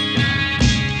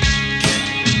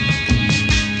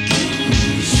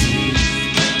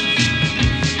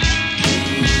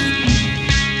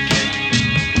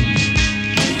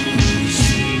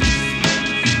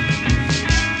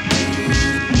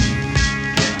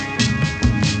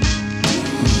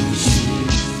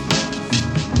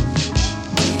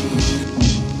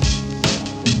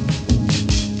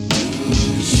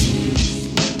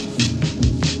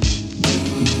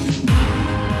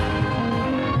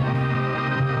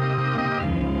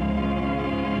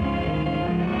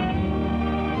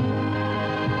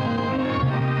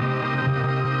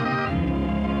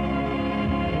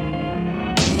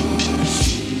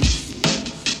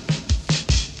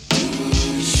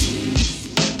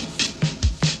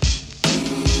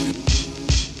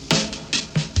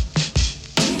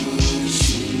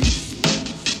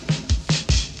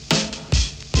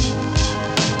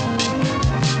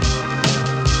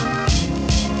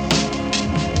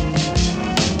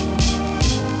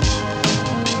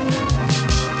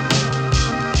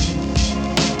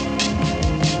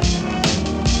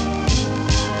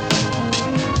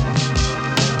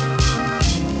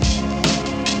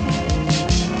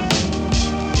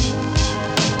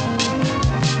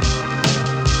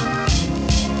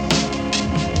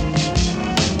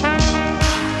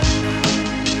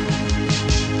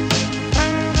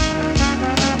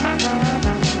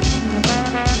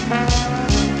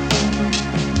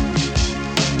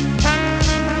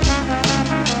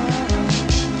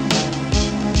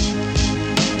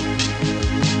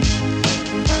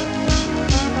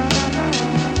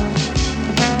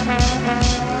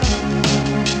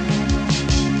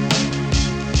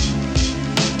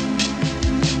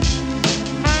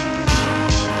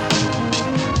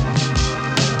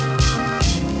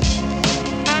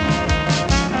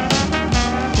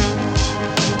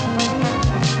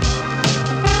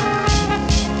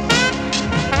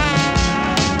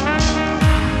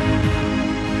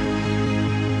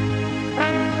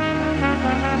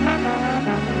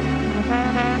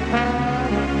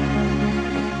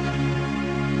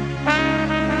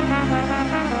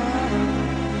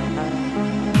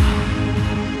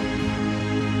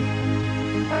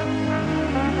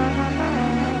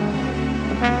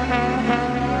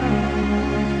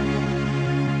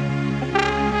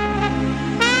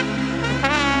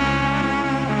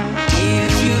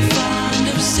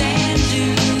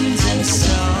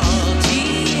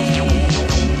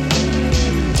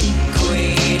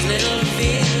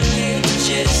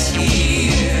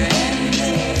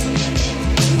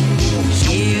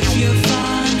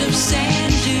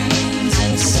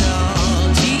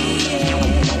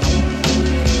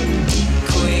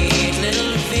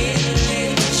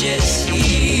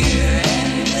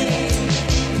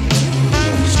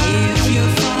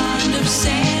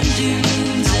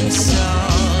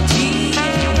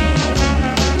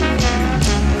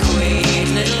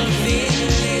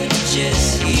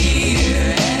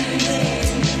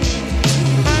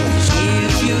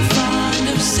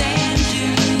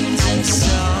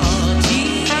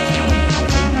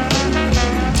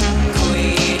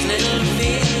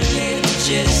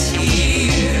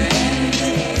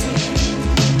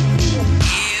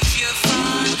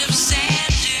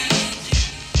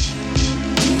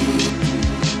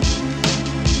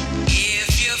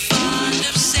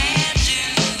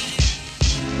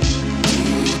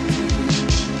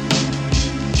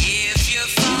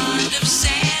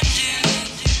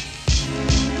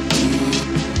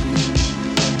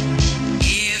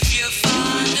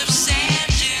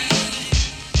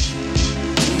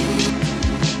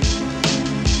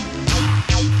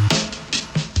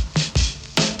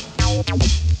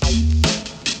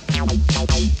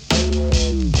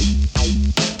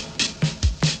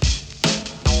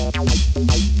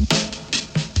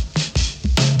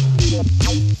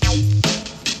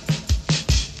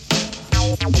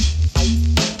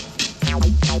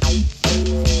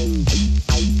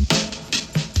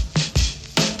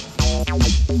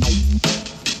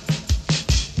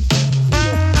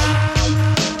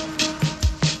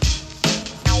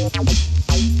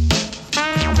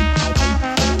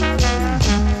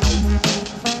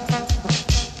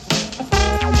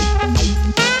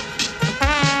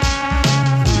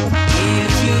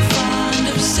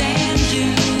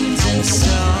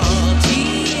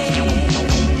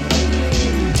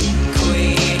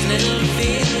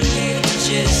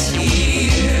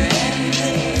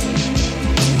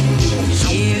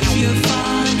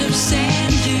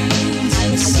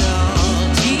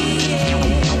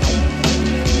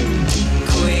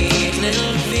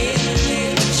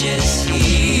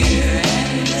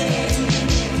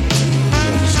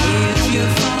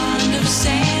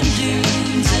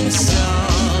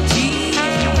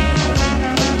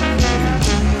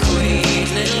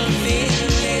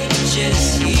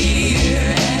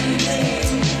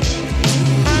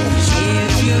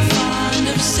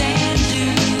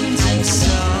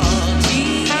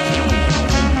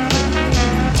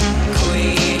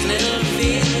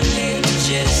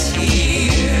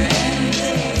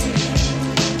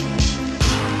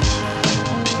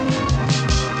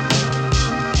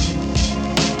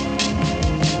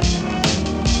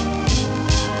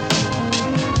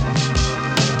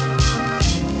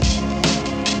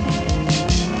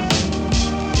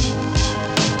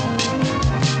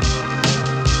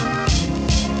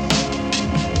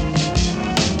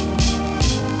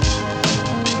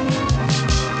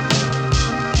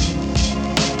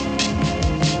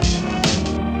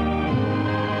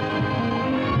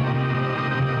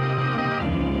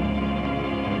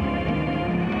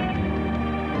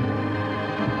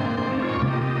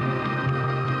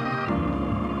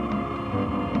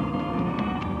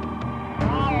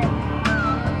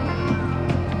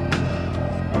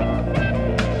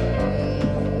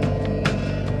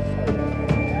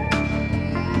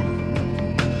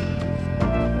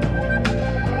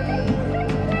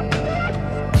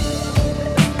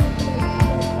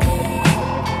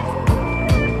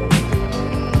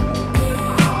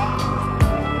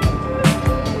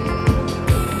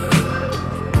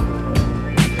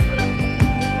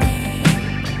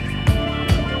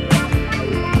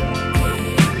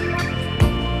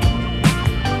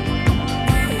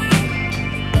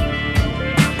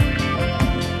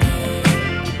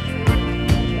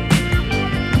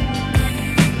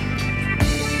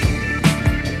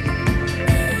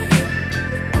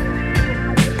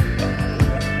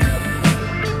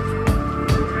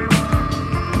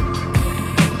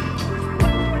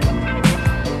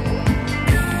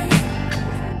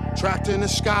 In the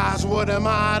skies, what am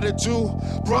I to do?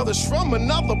 Brothers from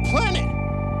another planet,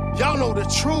 y'all know the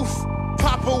truth.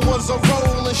 Papa was a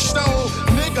rolling stone,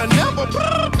 nigga never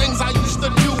things I used to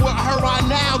do with her, I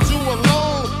now do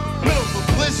alone. Middle of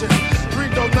a blizzard, 3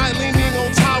 night leaning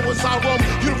on towers, I roam.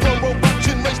 Uniform robot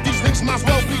generation, these niggas might as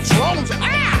well be drones.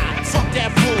 Fuck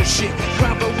that bullshit,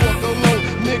 rather walk alone.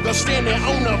 Nigga standing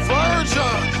on the verge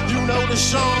of, you know the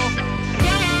song.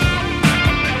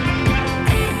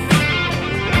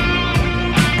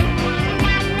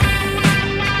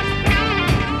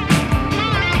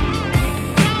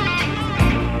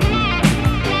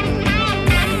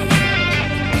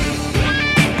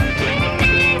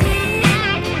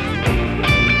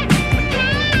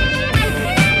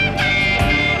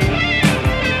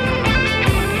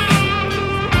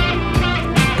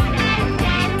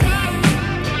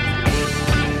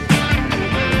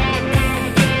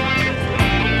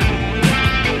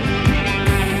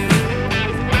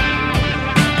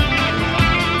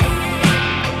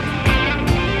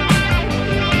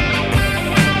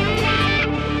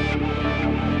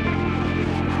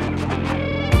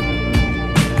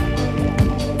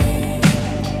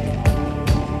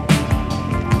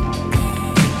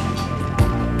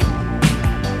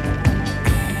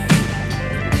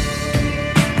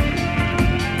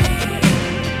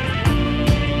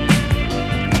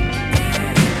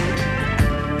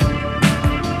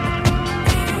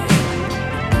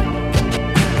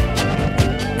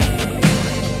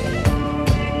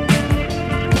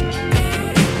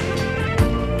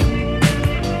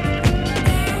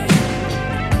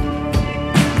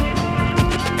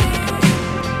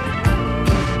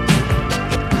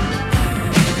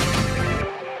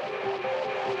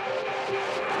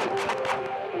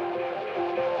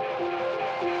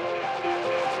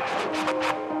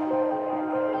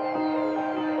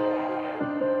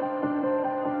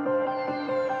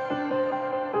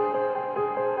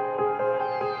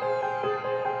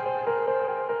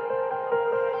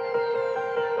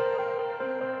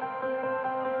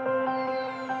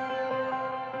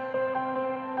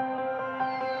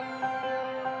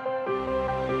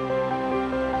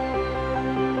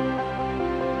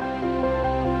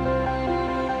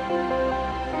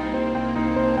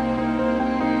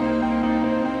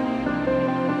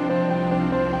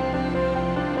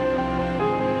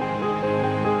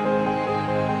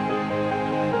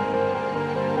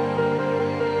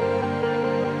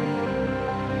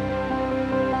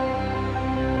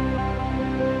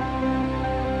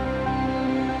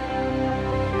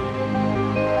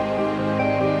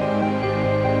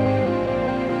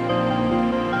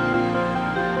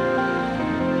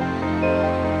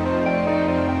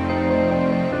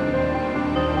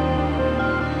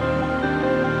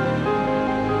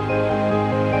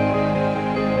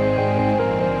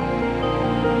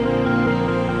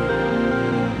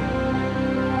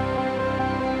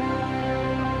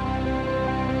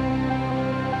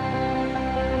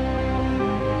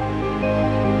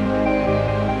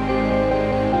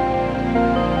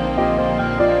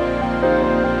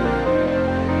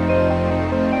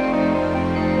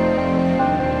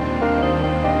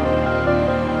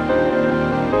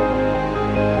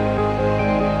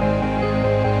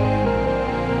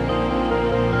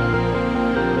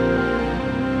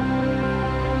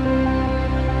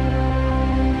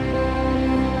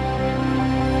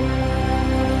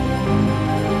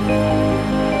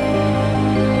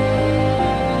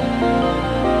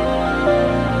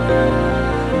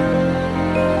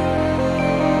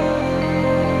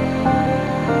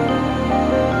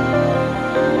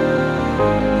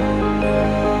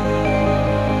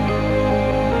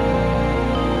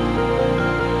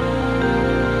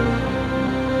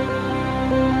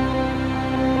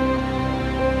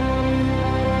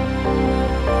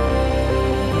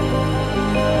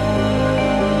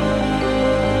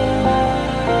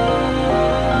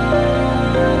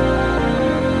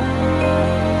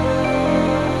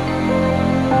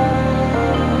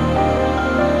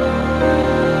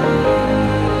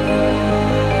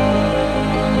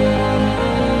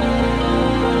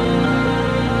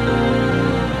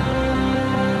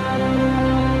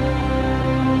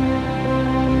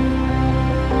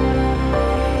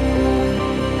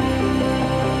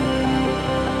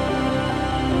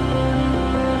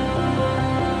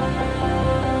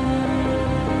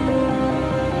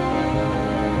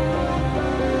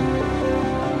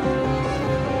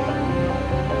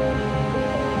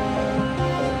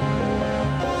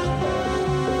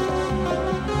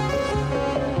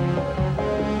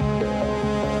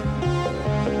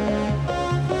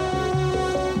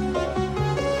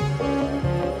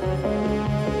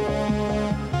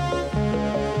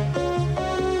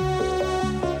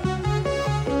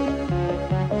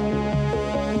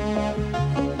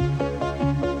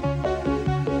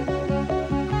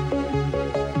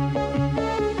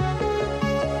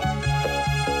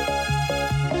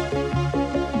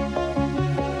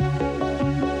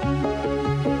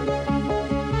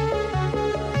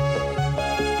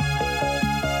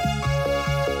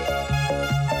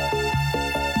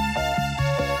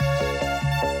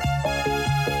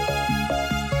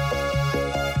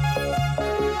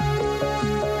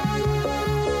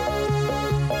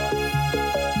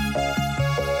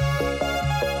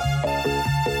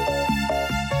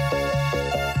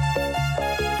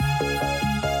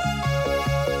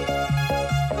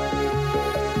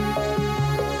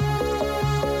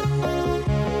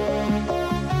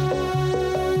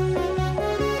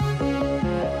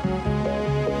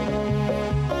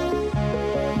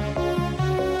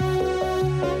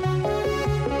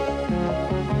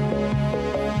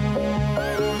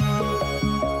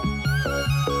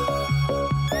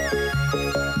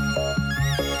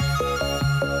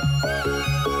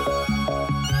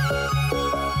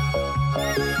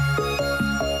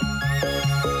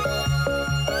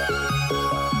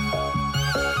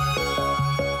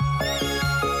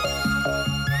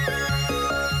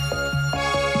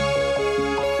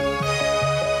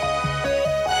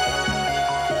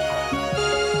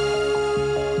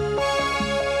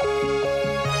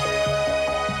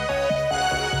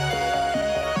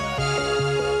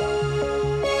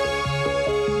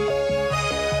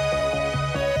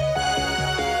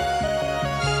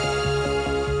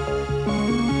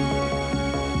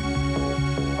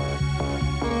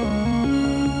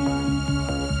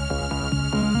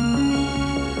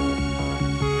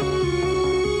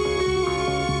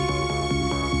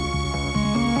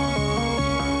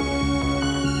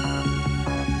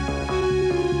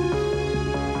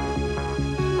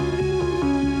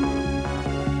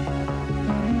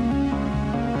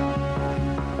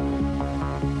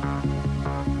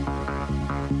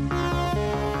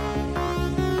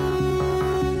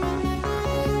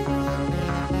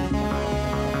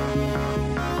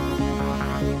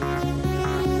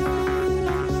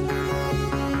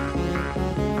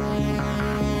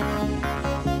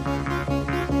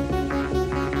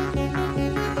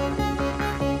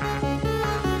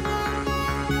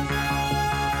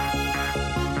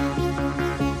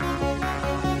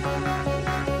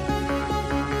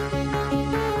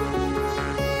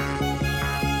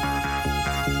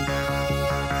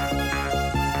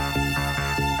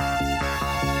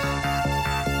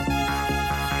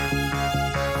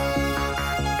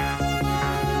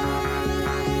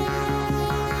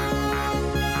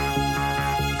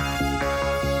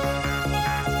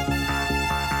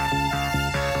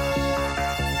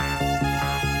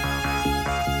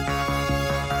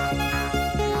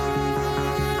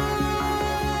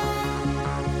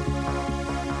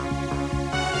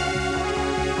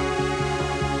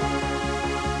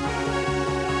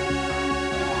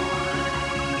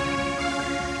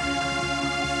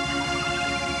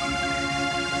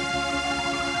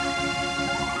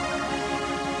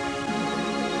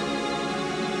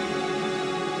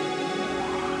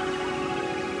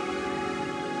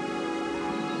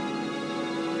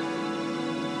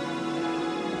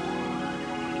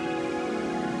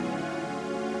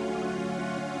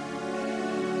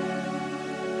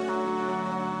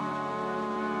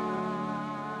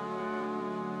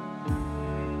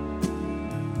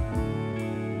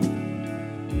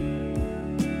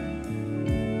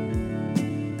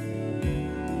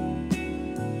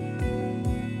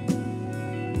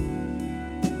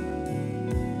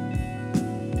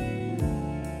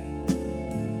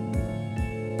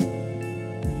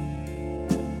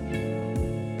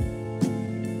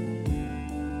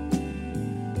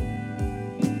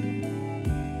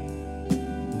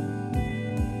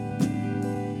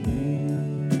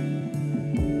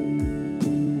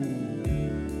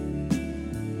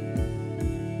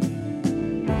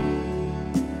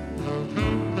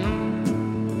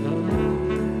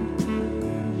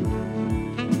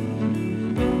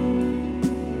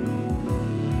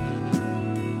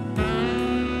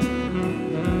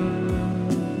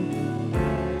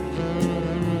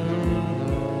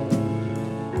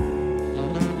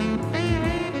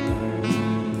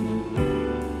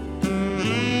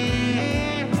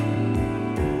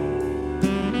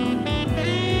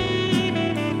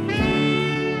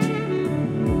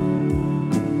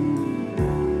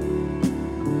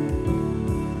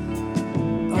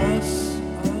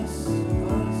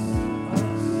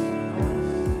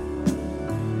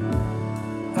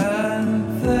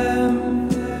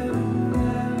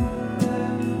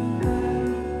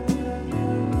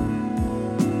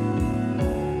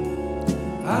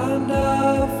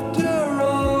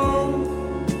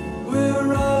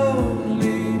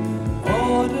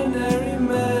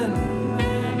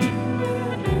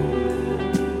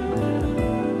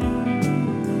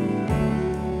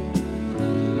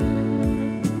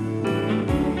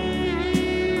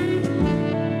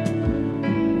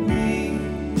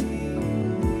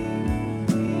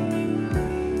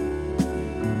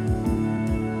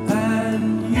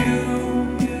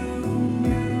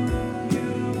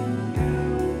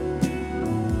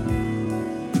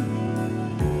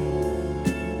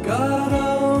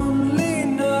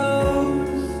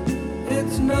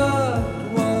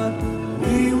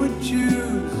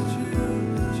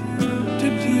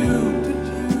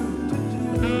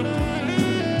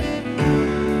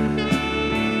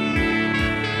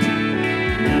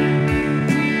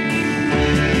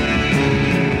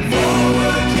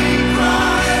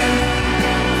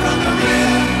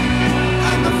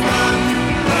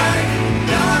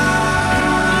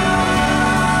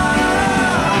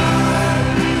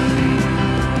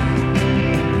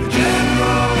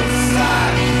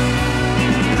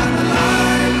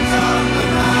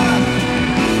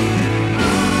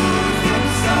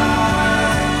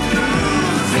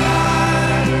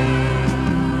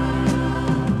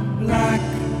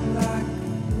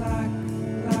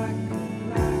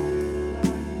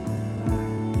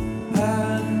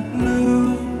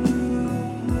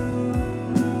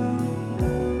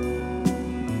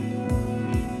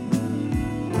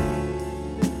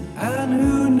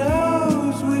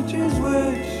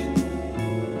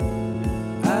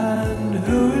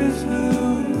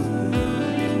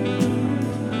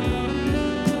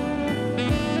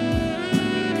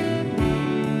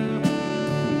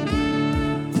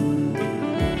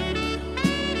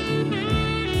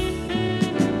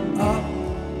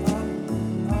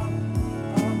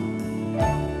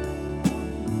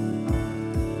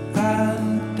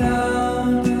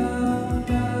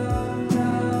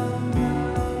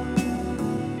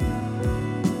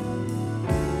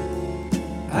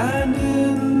 And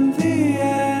in the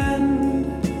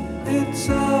end, it's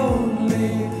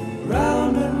only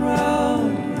round and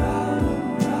round,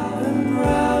 round, round and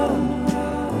round.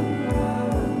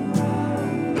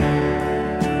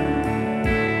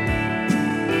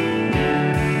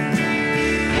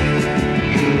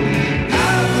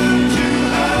 Haven't you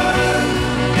heard?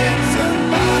 It's a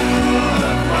battle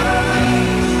of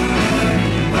words.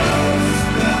 Most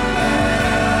of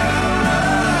them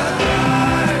are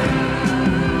alive.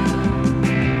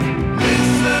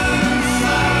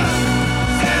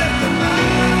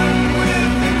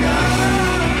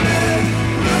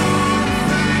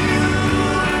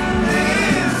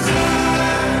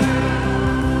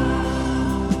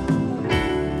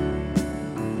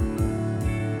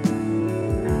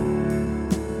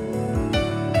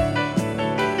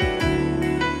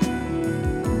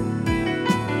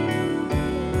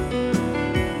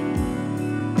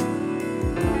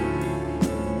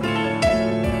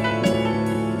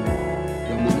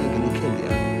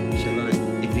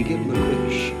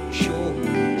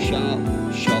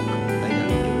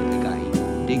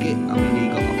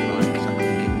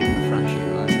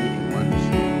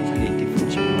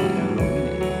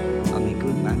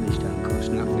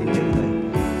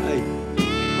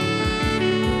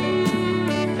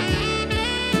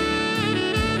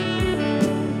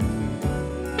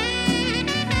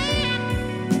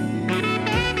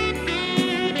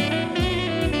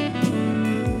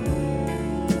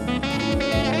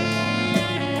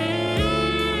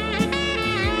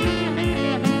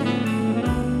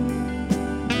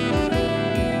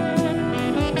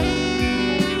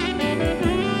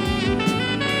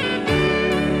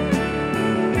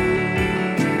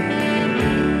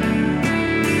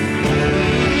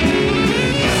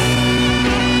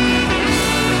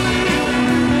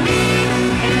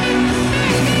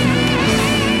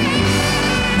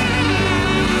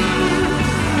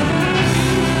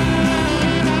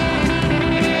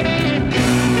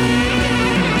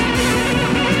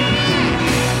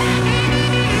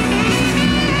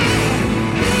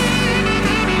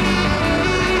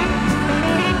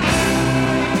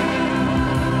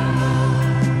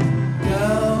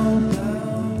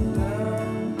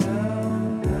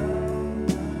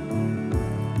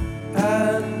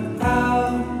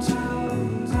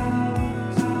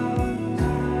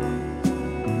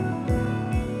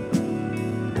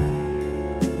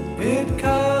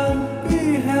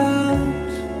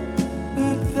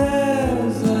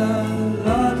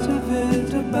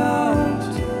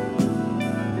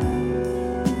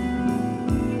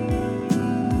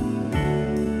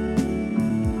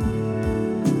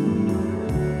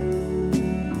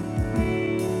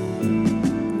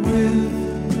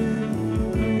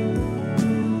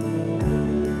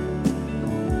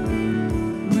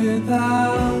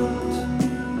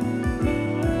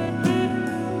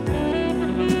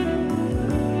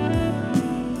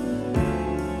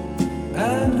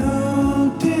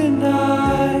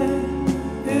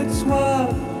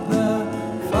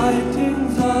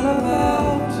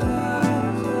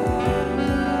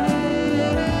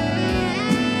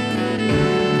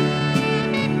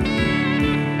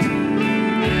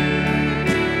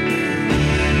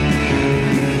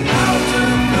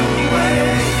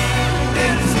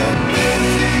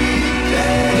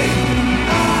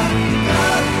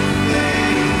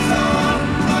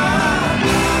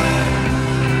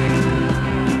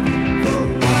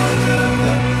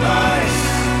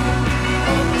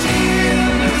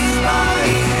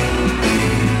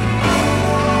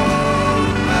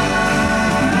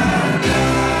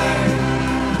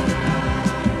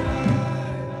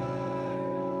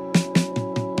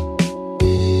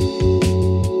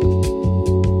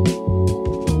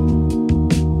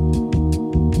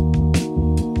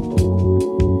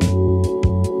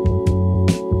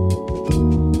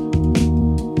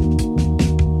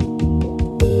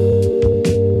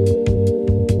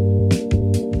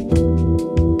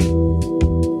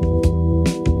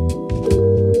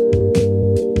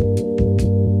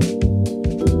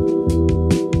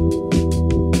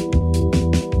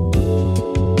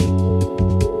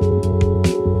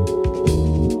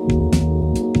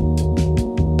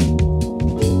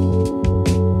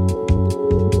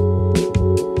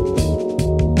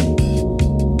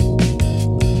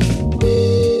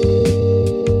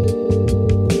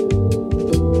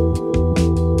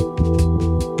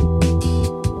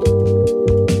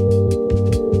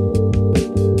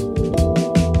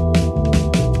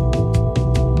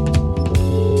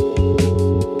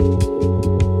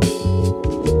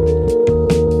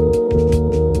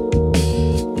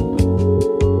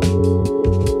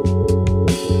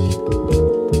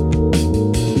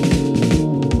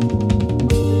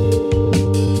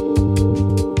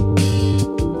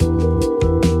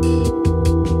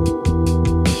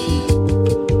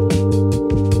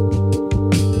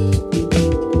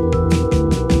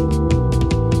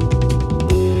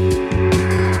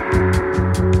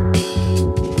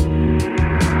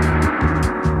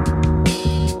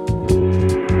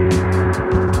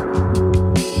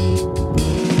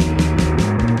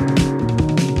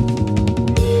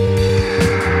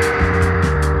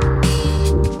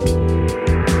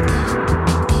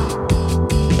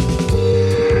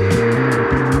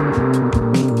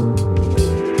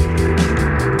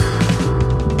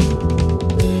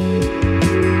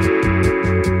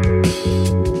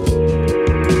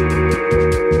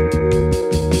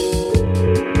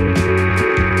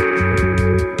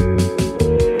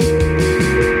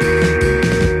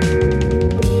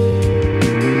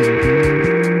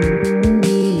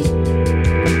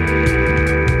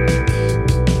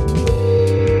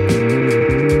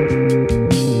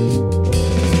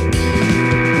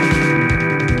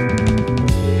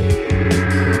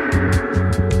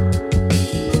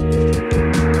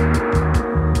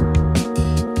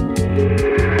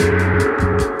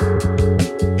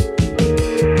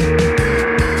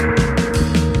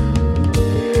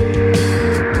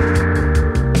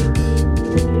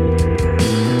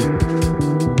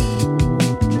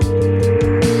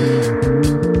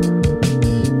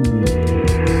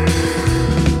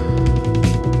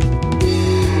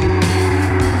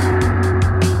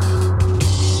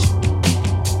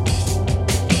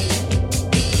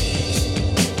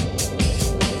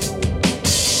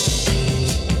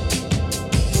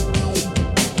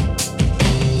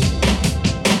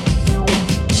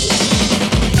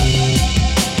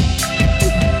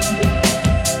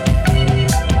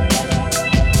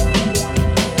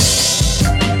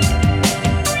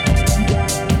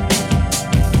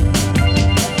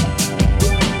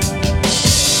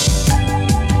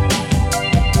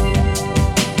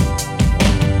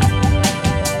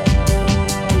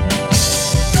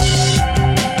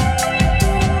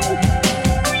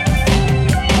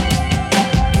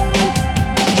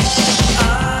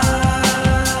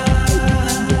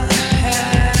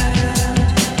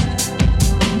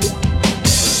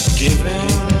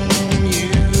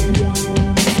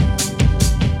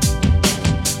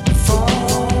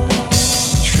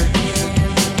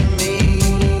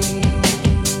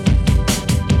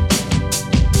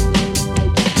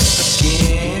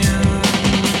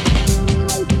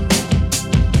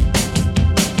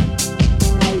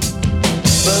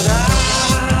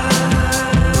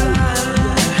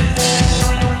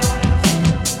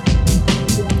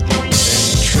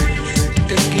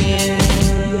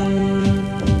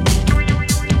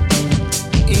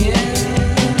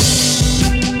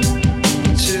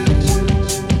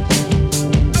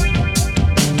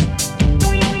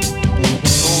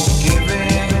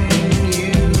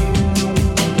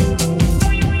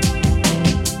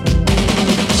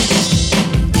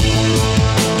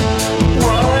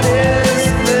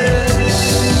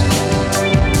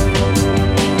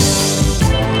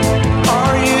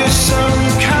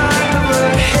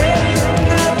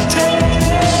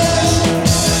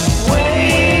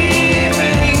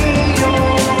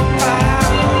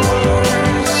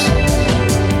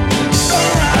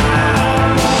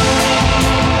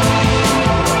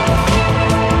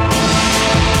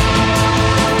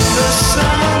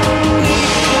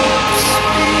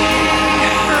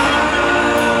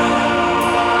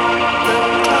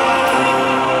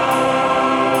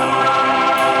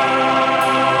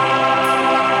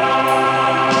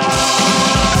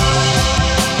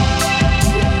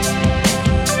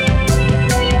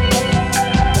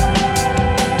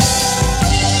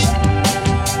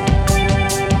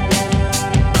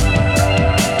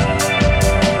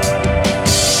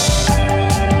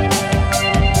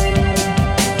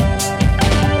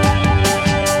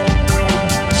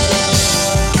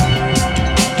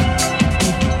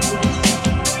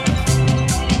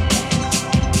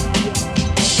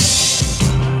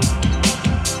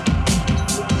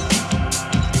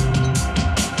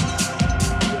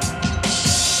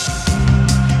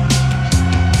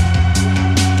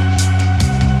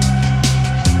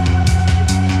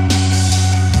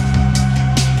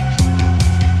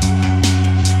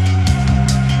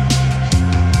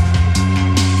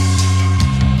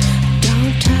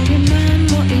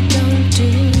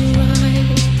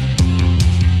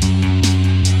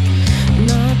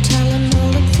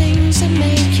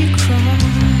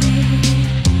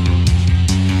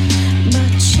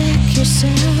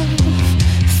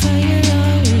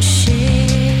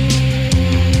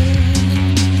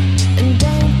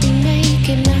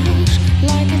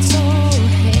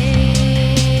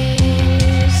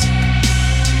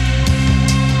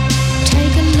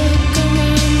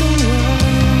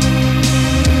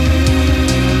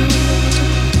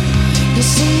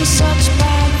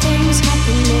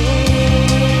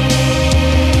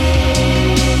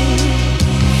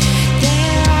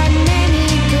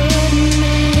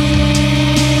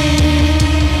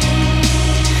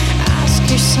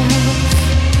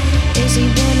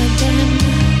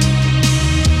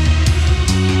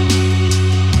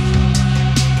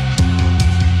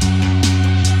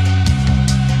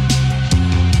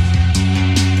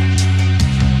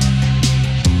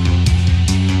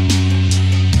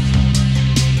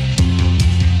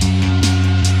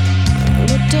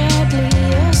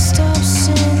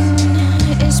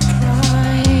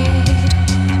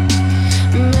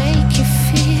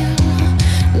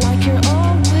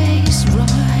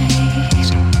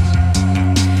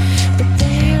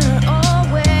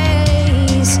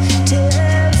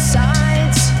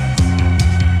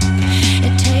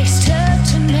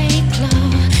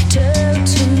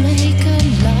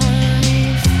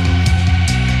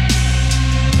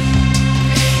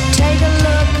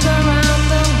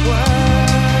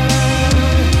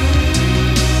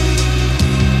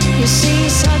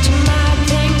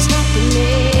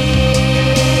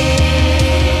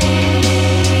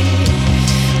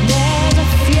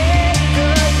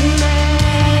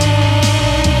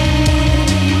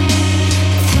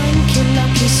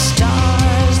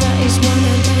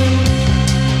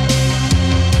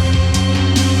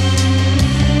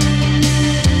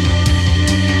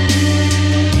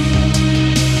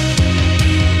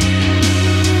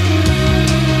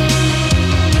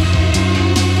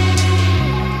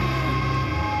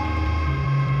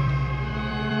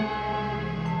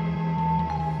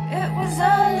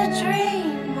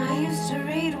 dream. I used to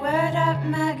read Word Up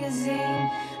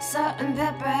magazine. Salt and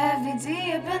pepper, heavy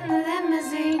tea up in the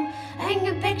limousine.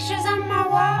 Hanging pictures on my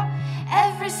wall.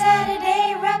 Every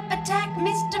Saturday, rap attack,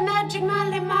 Mr. Magic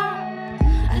Molly Mark.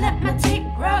 I let my tape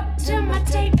rock to my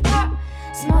tape pop.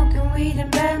 Smoking weed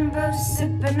and bamboo,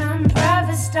 sipping on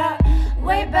private stock.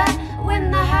 Way back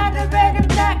when I had a red and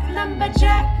black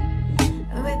lumberjack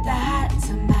with the hat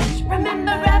to match.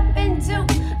 Remember rapping to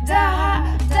da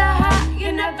ha.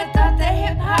 You never thought that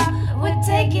hip hop would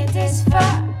take it this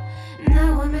far.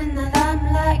 Now I'm in the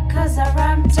limelight 'cause I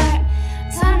rhyme tight.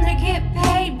 Time to get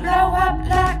paid, blow up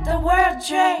like the World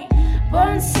Trade.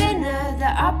 Born sinner,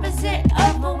 the opposite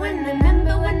of a winner.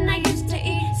 Remember when I used to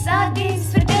eat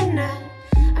sardines for dinner?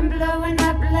 I'm blowing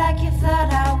up like you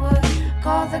thought I would.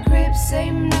 Call the crib,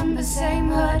 same number, same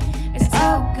hood. It's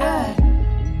all good.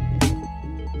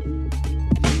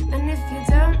 And if you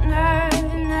don't know,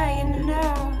 now you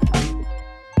know.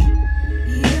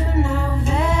 You know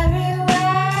very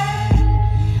well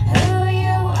who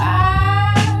you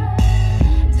are.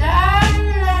 Don't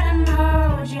let 'em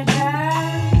hold you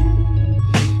down.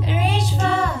 Reach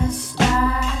for the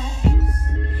stars.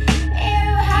 You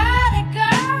had to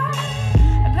go,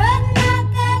 but not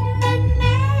that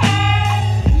many.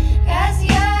 'Cause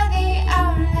you're the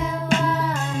only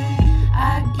one.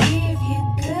 I give you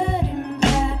good and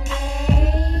bad name.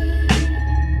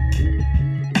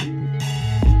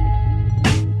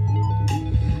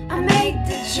 I made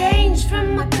the change from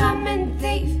a common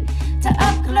thief to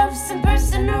up close and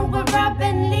personal with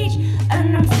Robin Leach.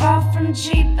 And I'm far from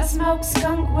cheap. I smoke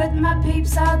skunk with my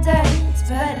peeps all day.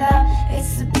 Spit out,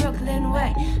 it's the Brooklyn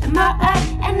way. And my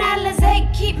Alizé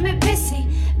keep me busy.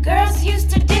 Girls used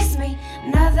to diss me.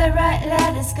 Now they write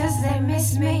letters 'cause they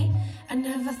miss me. I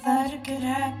never thought it could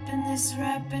happen, this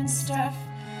rapping stuff.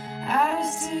 I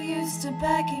was too used to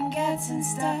packing gats and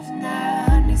stuff. Now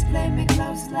honeys play me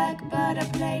close like butter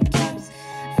play toast.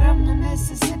 From the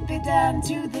Mississippi down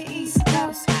to the East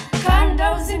Coast.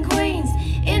 Condos in Queens,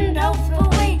 Indo for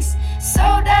weeks.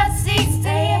 Sold out seats,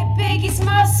 they at Biggie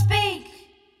Small speak.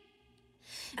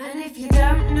 And if you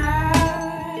don't know,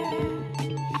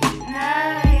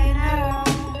 now you know.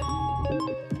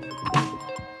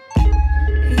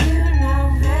 You know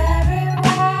very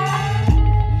well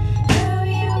who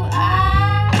you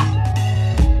are.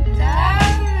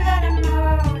 Don't let 'em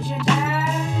hold you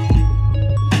down.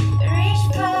 Reach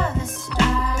for the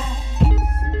stars.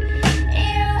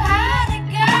 You had to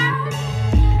go,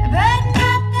 but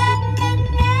not that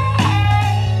many.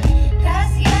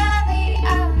 'Cause you're the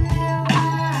only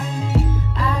one.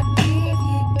 I give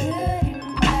you good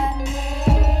and bad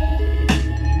name.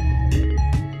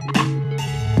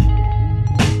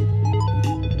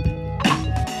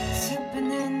 Super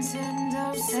Nintendo,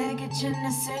 Sega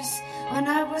Genesis. When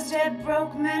I was dead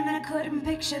broke, man, I couldn't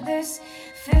picture this.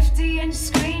 50-inch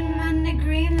screen on the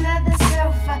green leather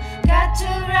sofa. Got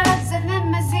 2 rides, a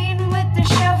limousine with the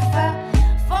chauffeur.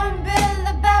 Phone bill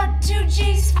about 2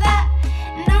 G's flat.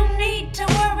 No need to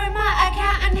worry, my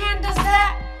accountant handles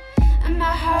that. And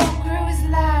my whole crew is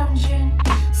lounging,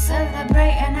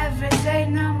 celebrating every day,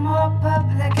 no more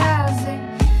public housing.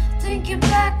 Thinking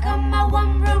back on my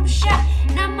one-room shack.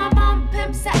 Now my mom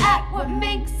pimps the act with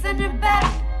minks in her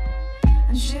back.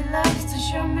 And she loves to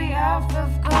show me off,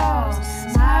 of course.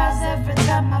 Smiles every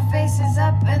time my face is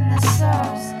up in the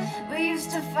sauce. We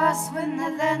used to fuss when the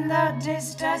landlord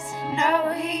dissed us.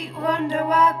 No heat, wonder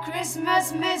why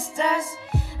Christmas missed us.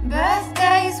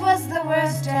 Birthdays was the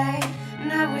worst day.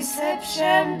 Now we sip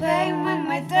champagne when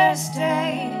we're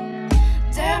thirsty.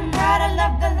 Damn right, I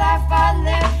love the life I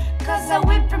live. 'Cause I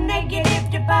went from negative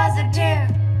to positive.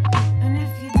 And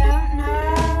if you don't know,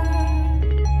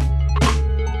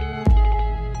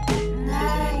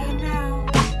 now you know.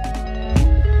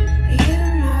 You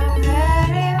know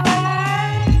very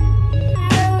well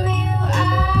who you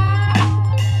are.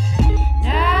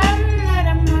 Don't let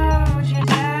 'em hold you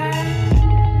down.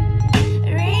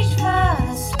 Reach for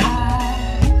the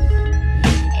stars.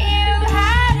 You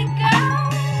had to go,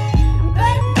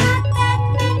 but not that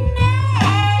many.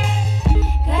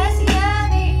 'Cause you're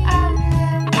the only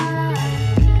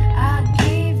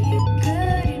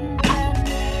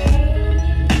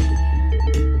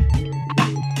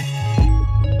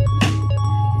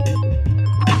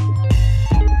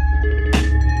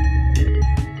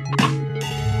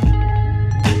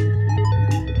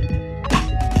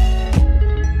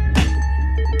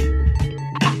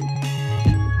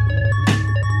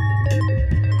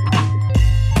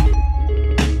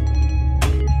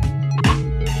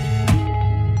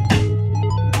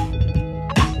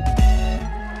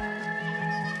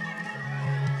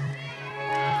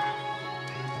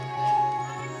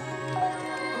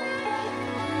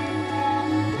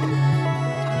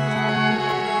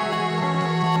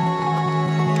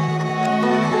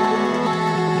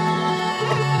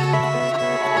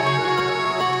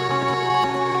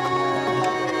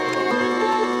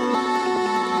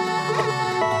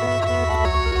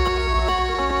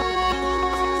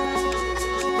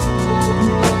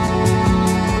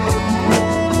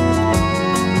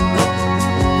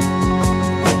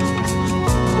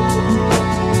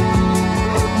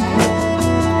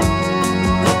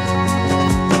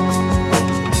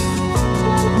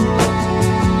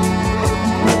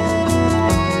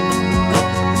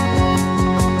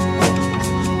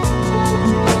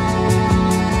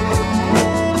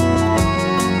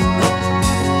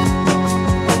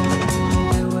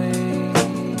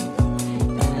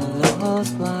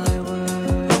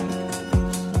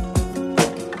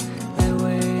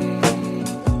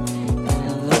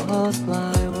lost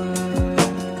my words.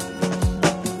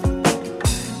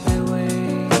 They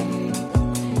wait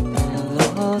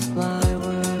and lost my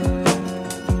words.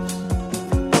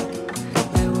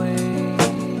 They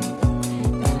wait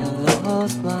and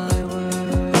lost my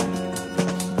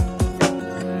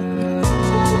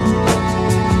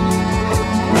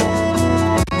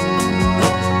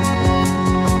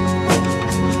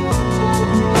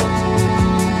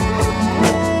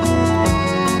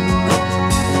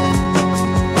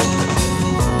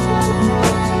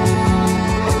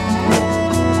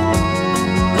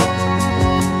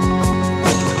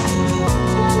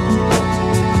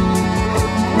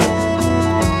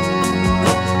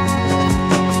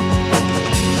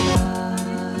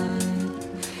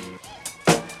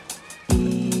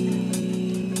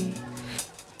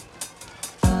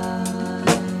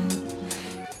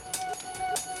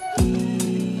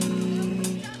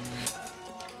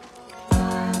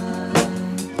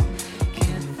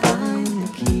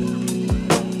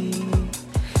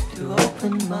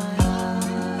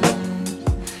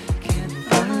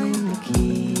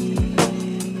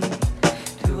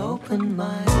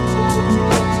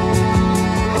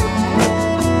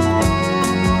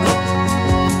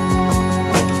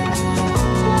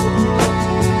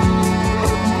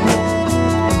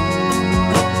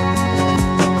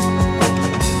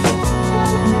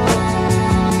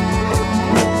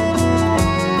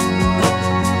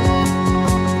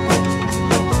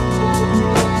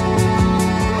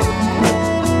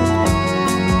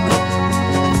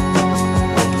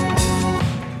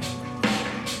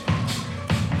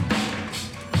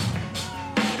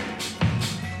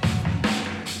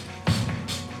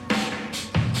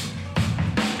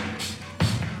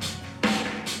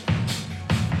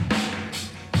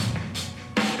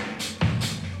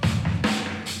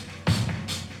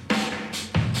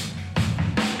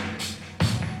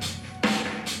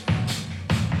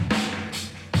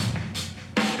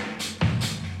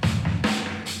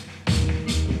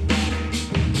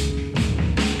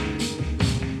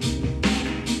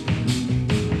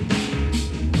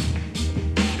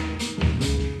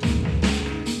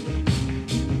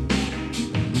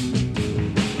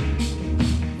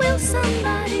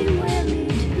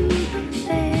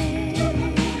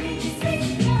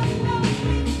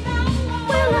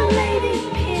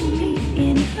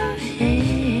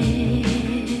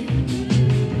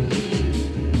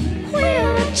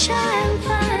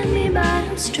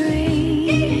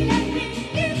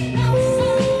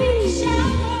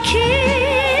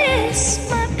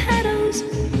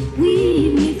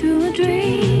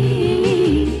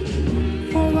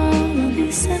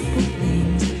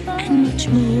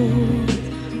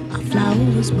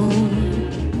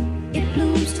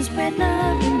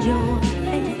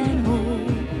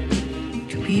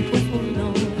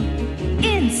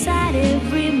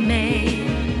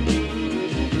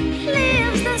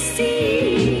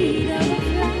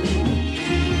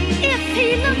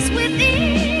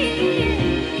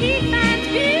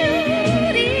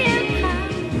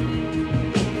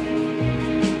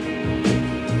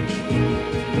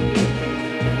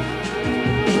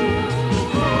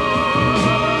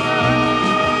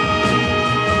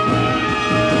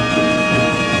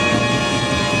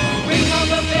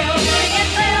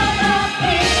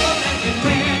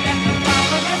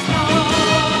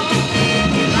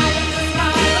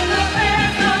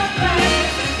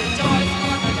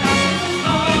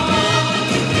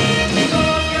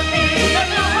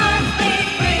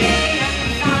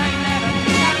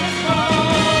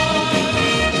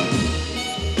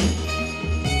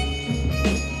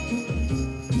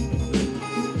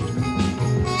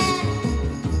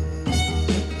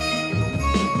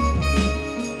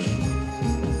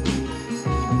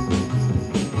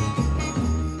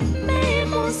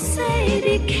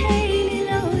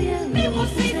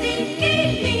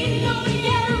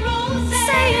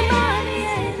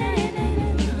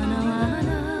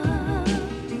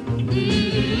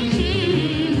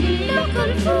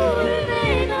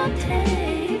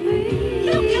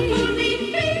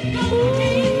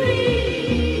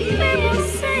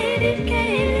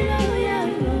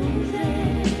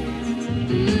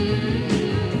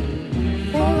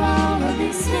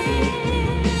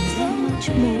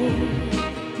more.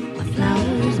 A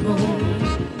flower is born.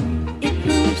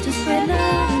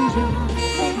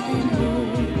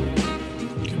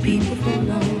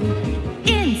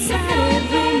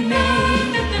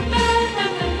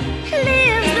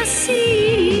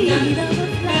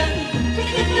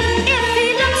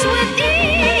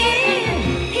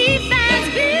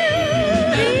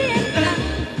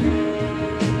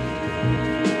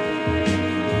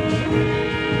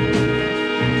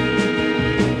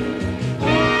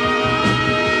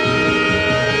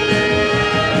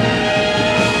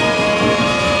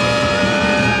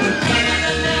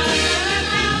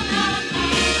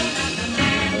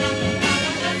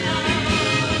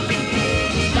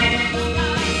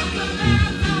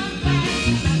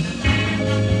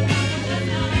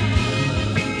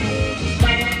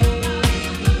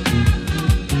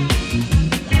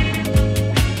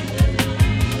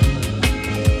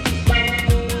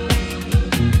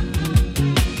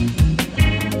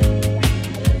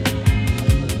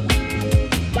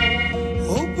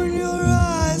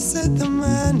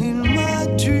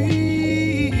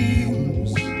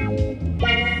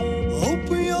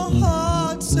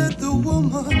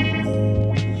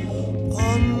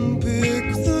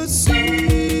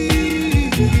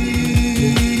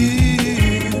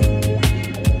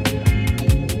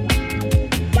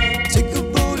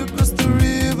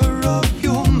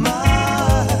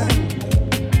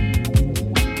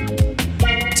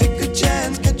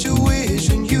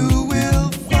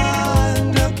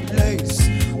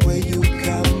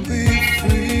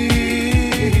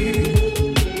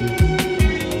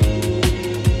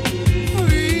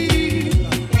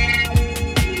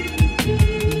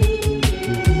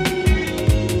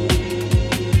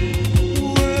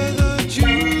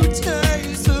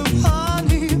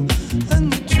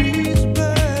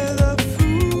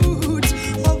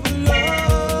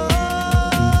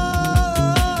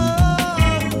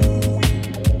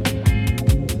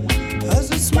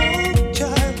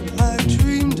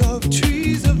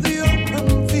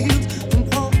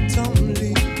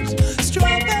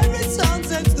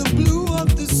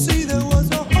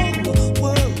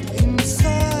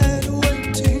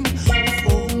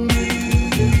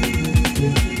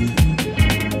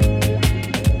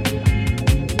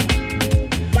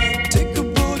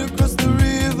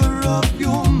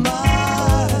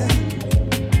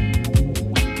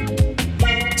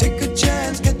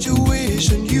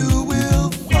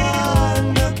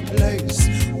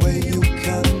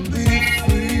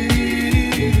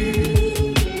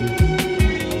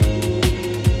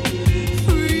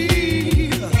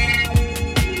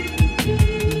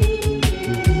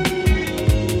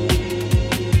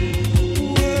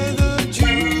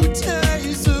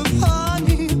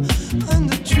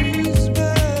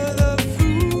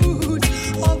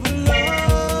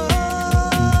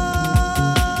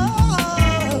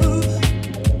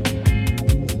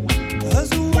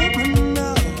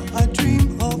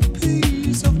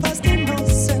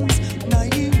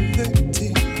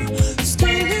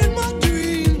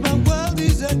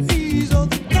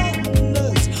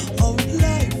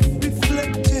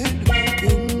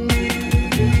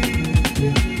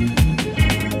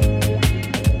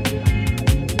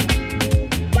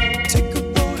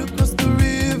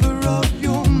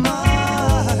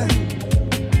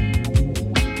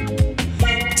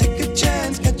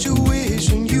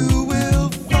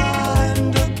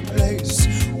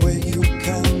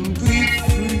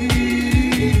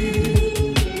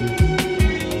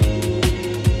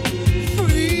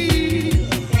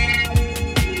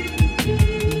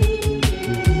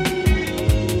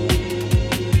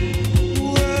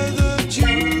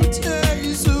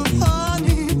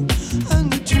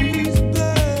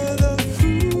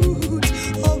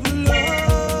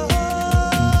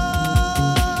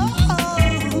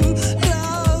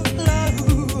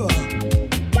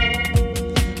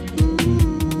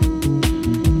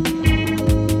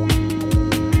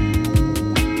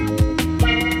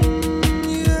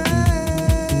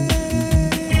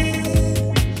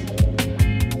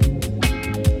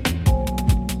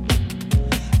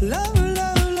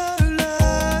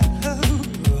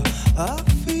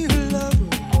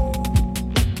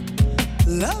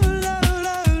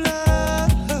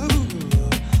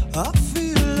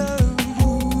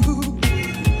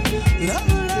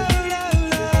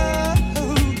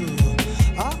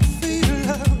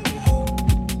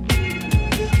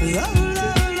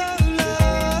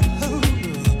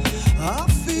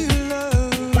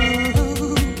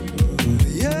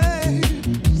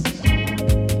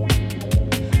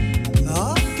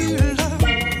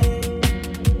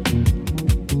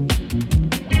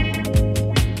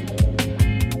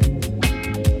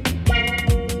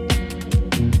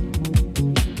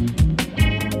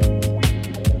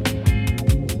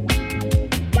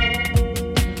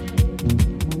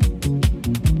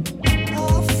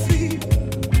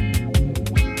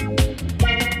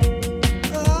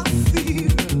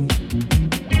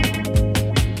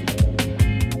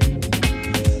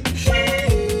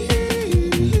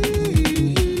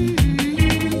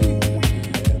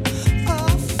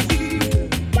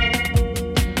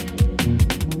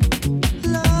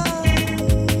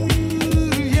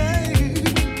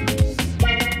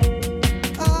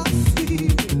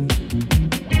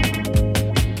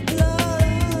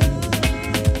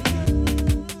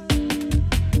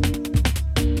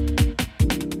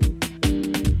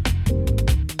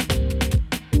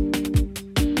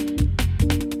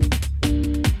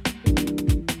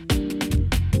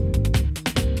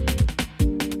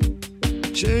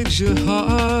 Change your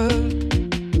heart.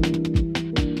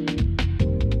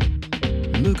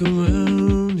 Look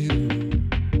around you.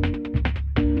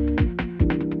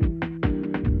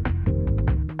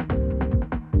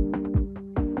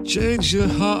 Change your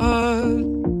heart.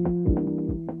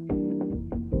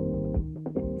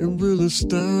 It will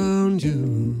astound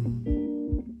you.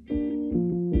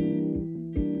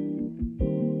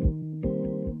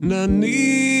 And I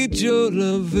need your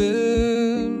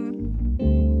loving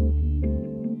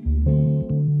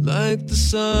like the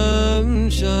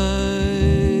sunshine.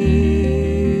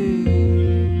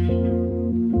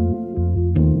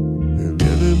 And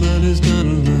everybody's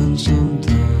gotta learn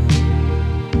sometime.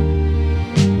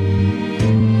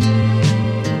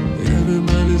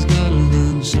 Everybody's gotta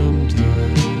learn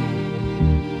sometime.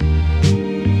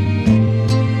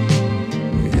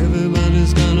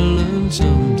 Everybody's gotta learn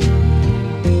sometime.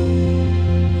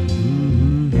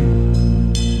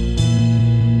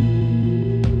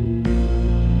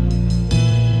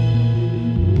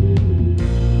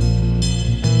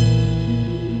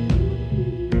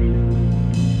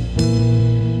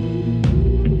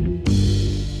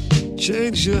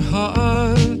 Change your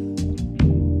heart.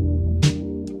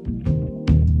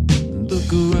 Look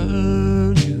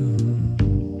around you.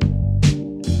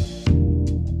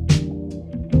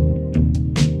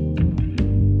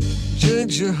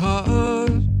 Change your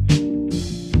heart.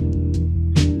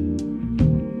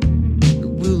 It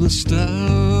will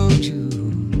astound you.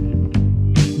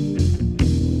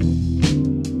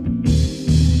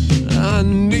 I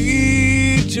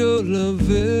need your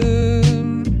loving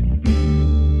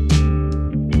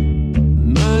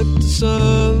like the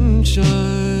sunshine.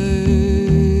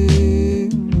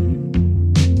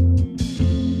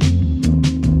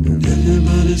 And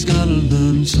everybody's gotta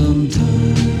learn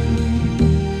sometime.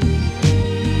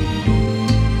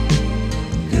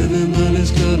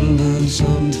 Everybody's gotta learn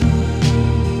sometime.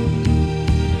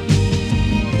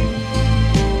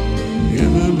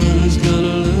 Everybody's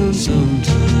gotta learn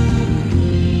sometime.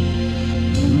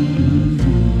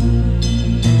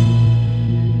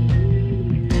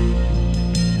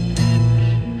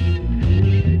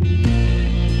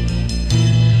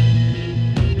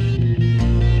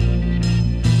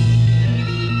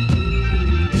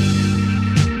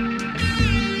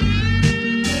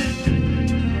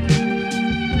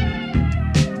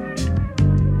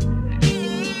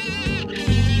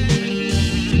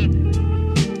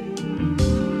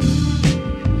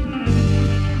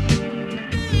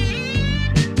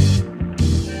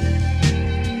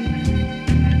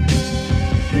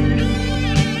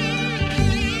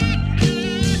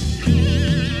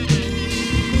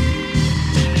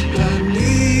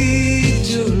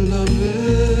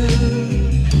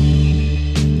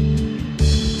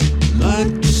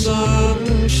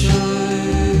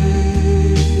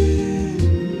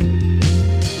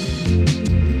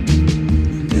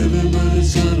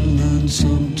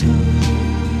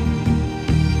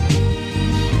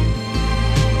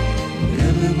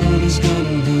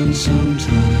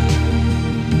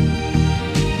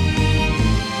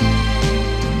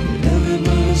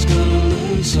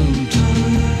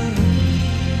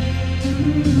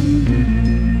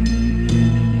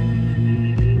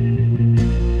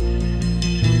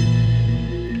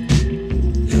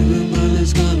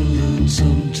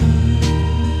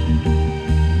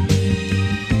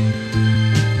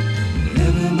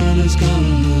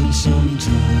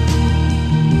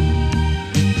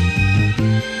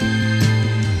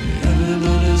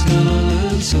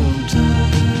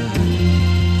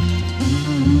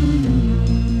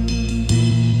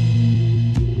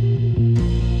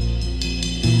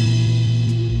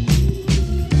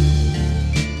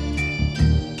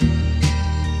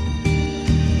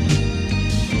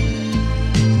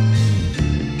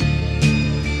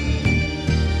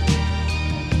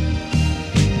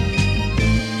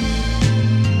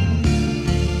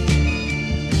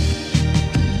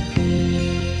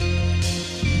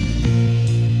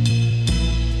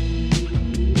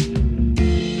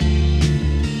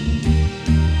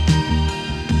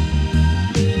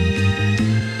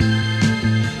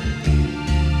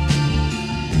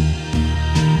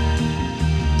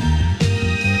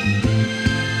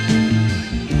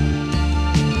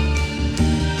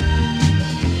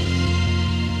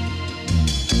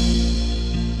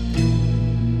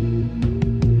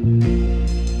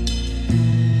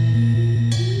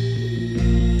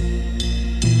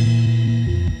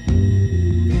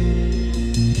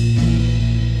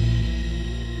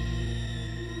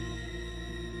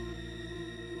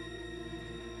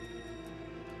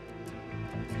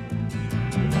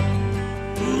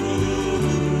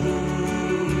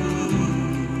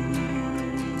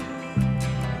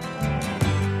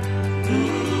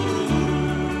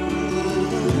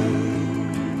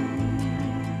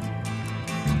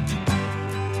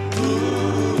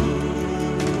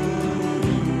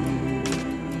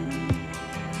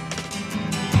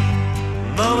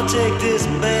 take this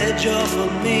badge off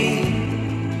of me.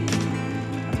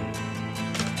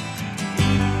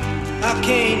 I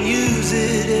can't use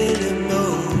it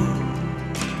anymore.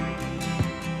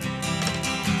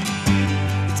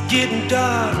 It's getting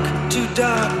dark, too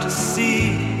dark to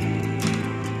see.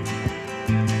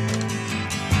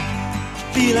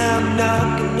 Feel I'm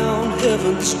knocking on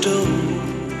heaven's door.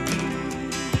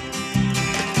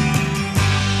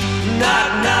 Knock,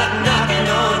 knock, knocking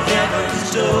on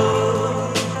heaven's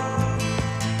door.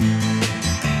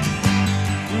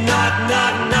 Knock,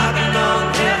 knock, knocking on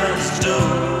heaven's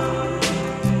door.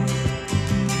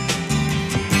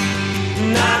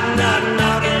 Knock, knock,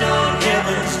 knocking on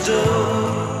heaven's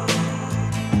door.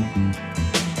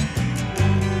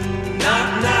 Knock,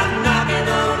 knock, knocking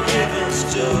on heaven's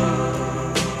door.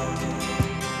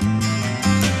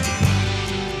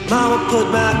 Mama put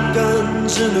my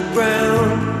guns in the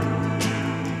ground.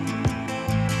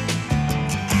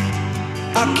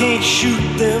 I can't shoot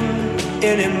them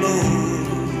anymore.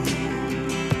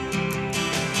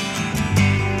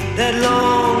 That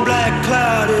long black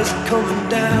cloud is coming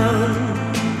down.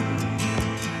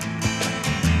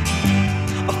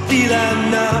 I feel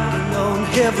I'm knocking on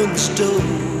heaven's door.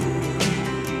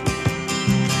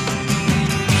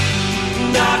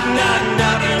 Knock, knock,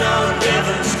 knocking on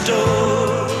heaven's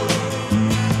door.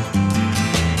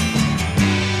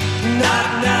 Knock,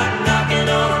 knock, knocking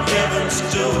on heaven's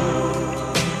door.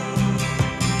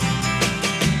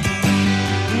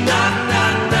 Knock,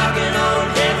 knock, knocking on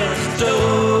heaven's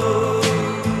door.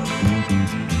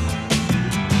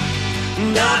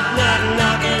 Knock, knock,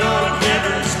 knocking on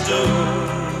heaven's door.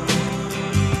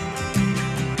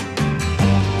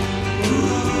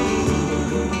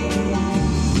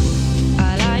 I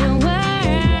lie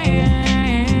awake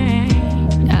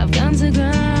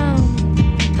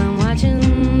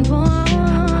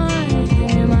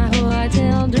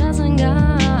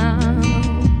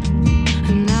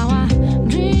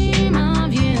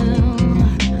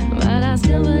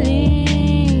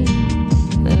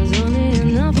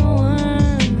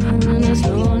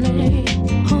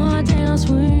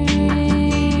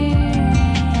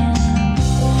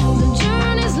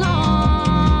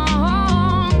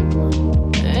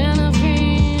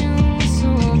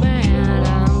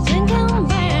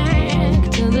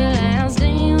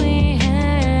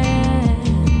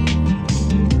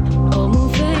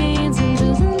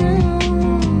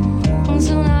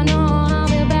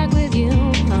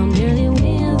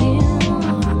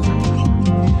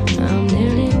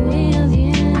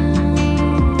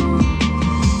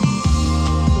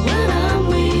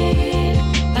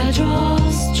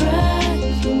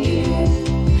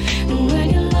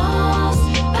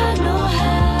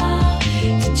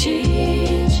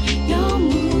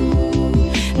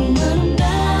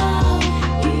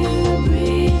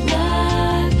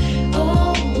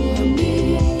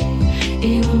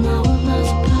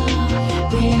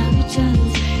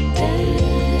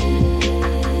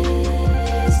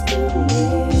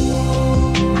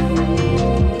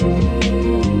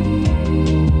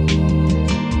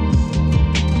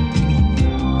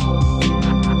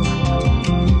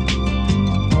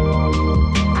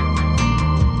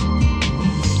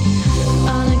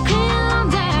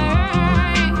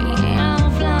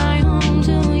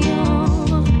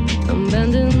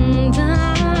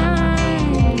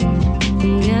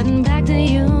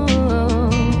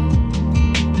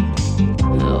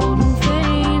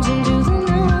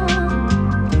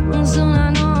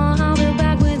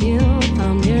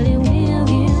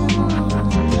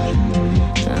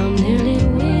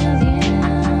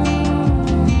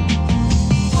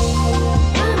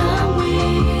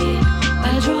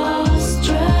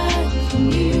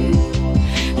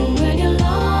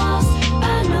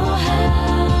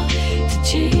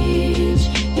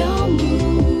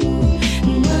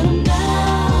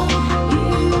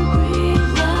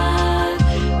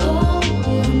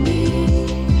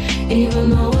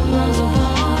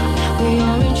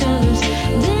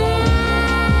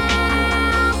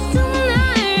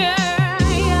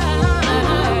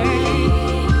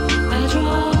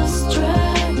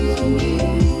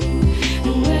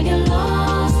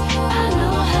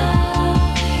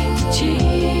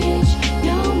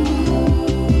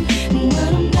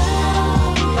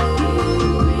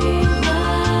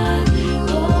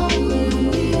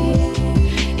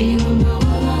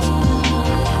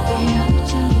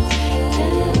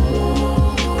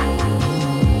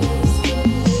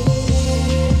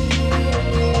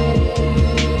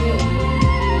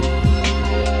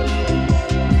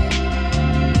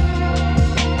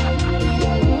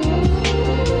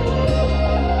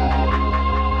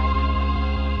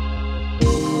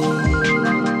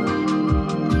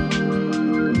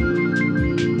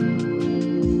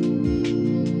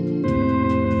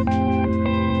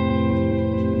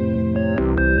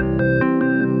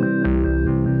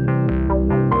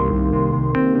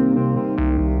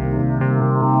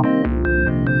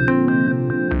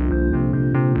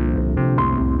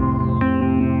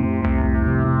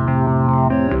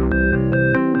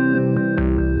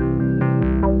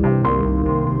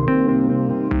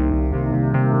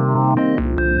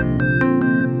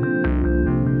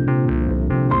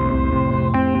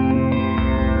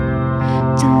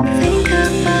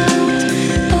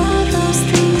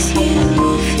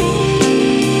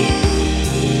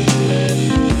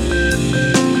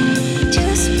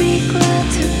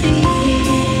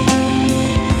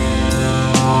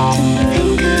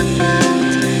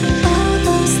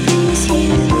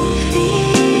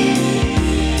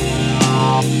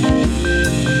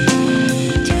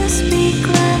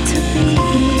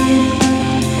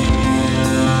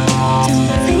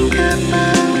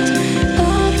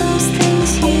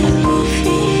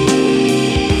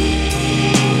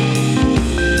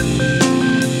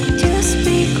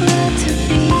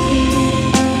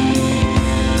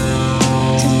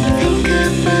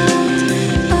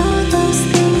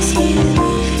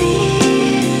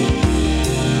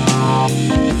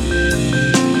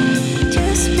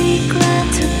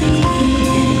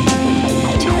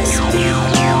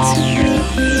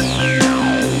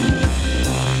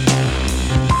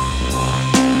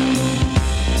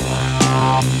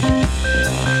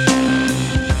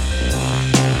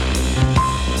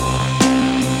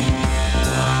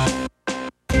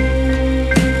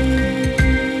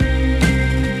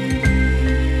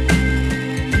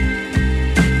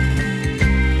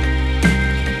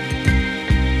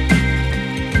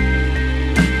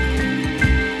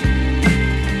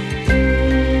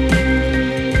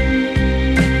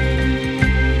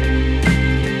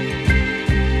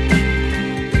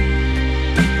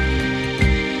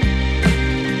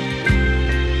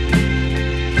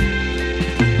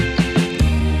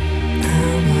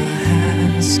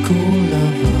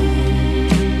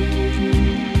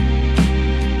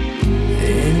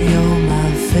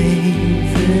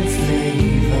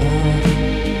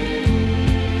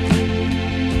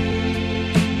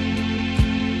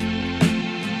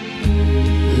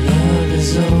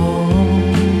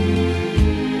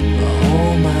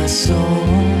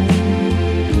song.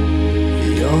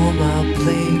 You're my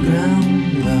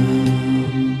playground love.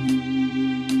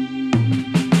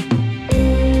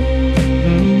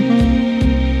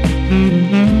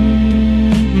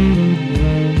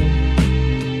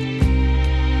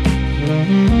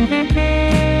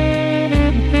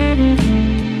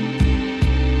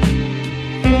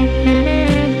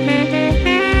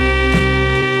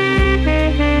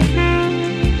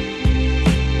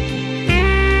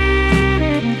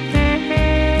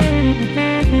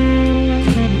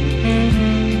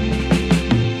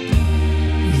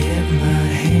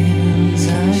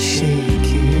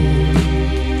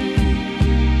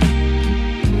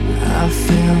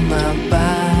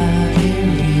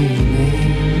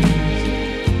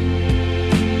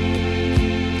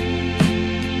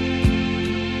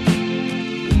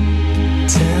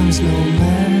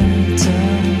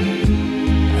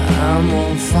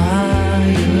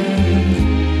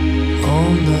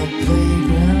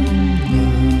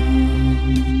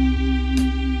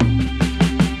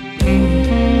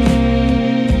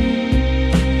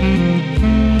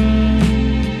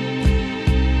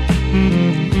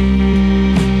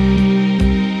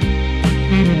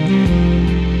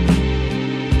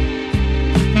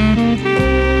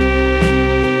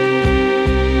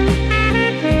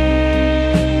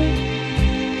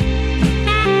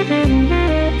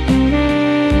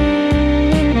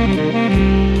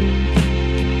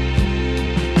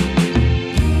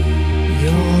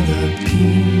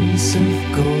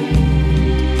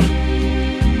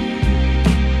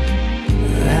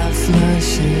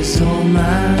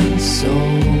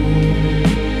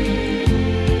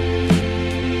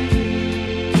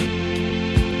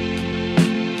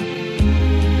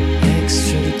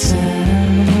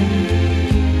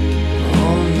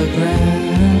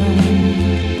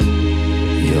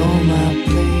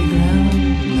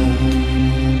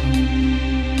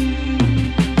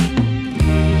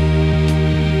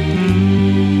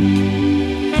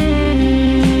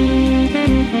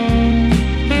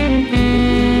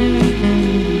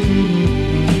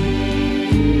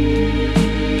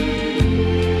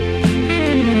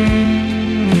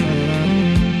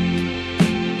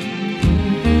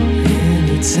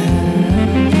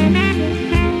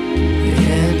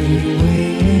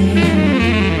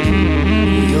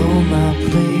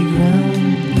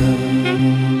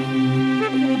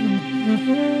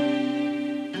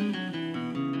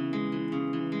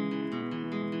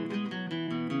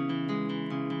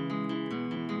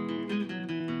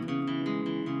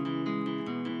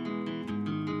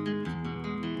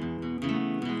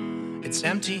 It's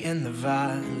empty in the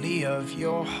valley of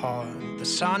your heart. The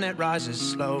sun, it rises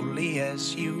slowly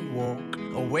as you walk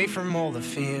away from all the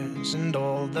fears and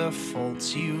all the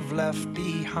faults you've left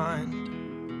behind.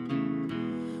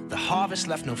 The harvest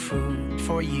left no food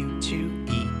for you to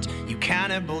eat. You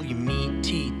cannibal, you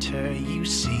meat eater, you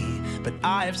see. But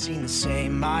I have seen the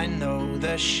same, I know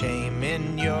the shame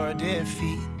in your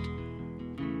defeat.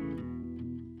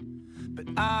 But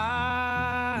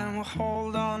I will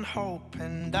hold on hope,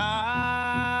 and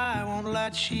I won't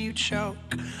let you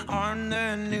choke on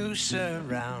the noose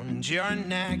around your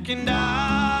neck. And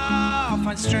I'll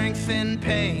find strength in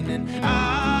pain, and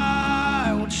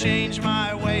I will change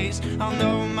my ways. I'll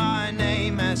know my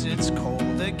name as it's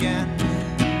cold again.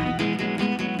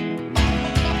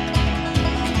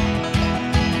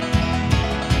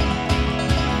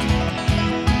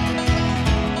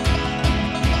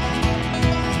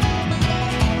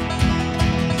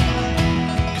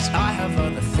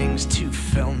 To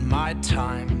fill my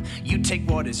time, you take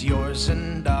what is yours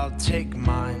and I'll take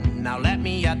mine. Now let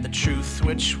me at the truth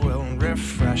which will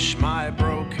refresh my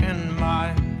broken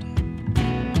mind.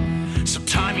 So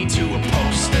tie me to a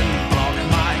post and block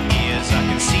my ears. I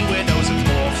can see widows and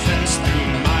orphans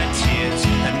through my tears,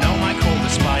 and know my call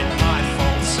despite my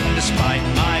faults and despite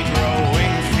my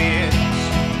growing fears.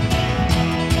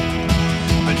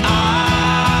 But I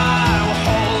will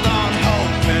hold on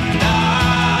hope, and I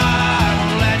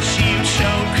won't let you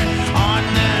choke on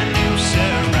the noose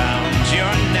around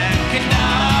your neck. And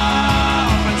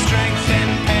I'll find strength in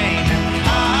pain, and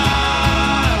I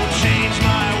will change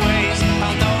my ways.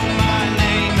 I'll know my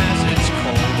name as it's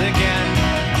cold again.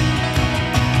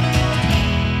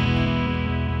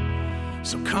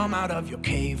 So come out of your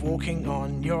cave walking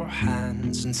on your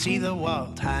hands and see the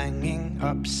world hanging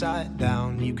upside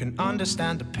down. You can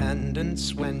understand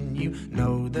dependence when you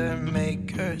know the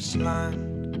maker's land.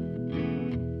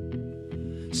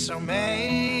 So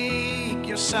make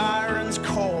your sirens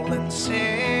call and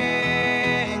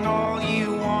sing all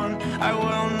you want. I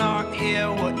will not hear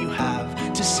what you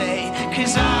have to say,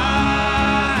 'cause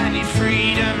I need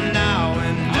freedom now,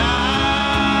 and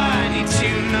I need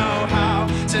to know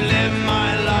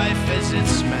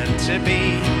to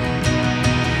be.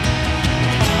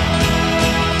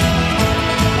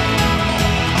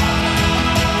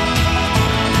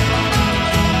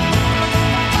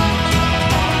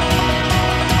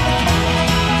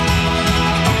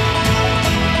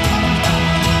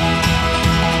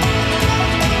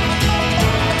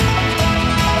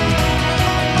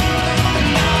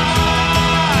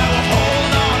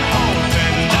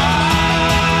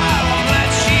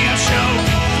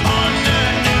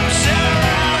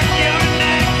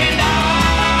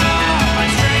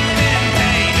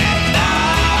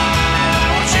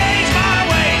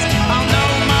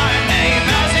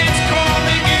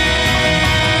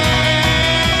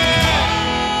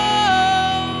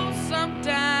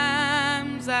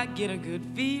 Get a good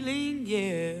feeling,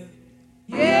 yeah.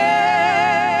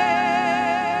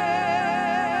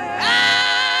 I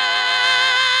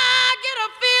get a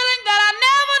feeling that I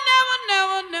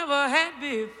never had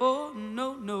before. No.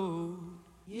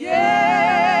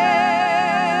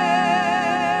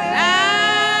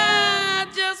 I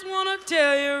just wanna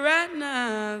tell you right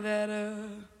now that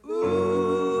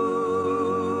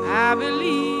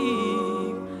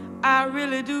I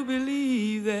really do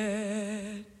believe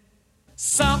that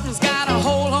something's got a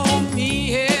hold on me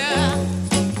here.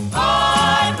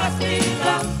 Oh, it must be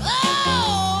love.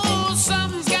 Oh,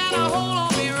 something's got a hold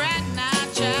on me right now,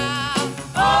 child.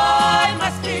 Oh, it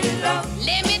must be love.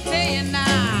 Let me tell you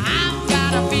now, I've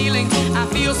got a feeling. I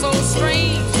feel so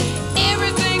strange.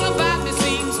 Everything about me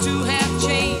seems to have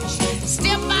changed.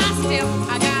 Step by step,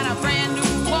 I got a brand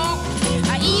new walk.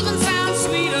 I even sound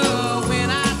sweeter when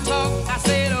I talk. I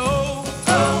said, oh.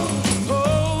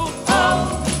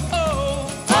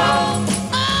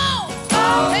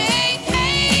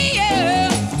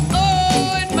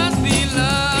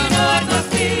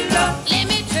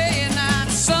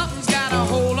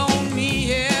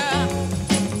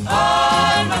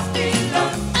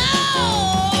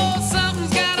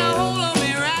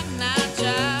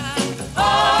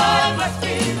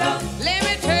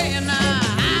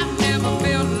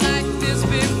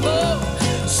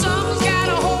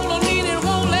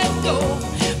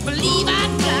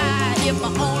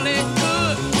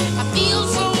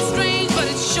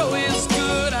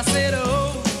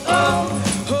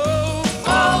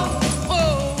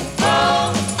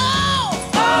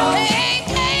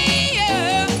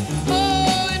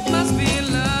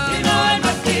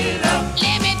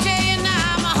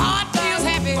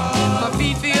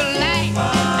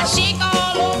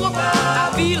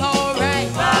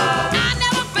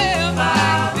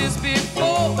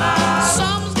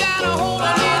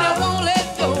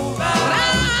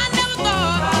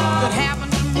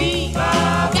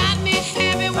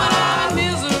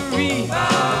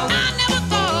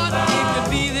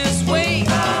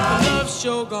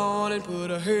 Gone and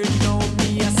put a hurting on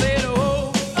me. I said, oh.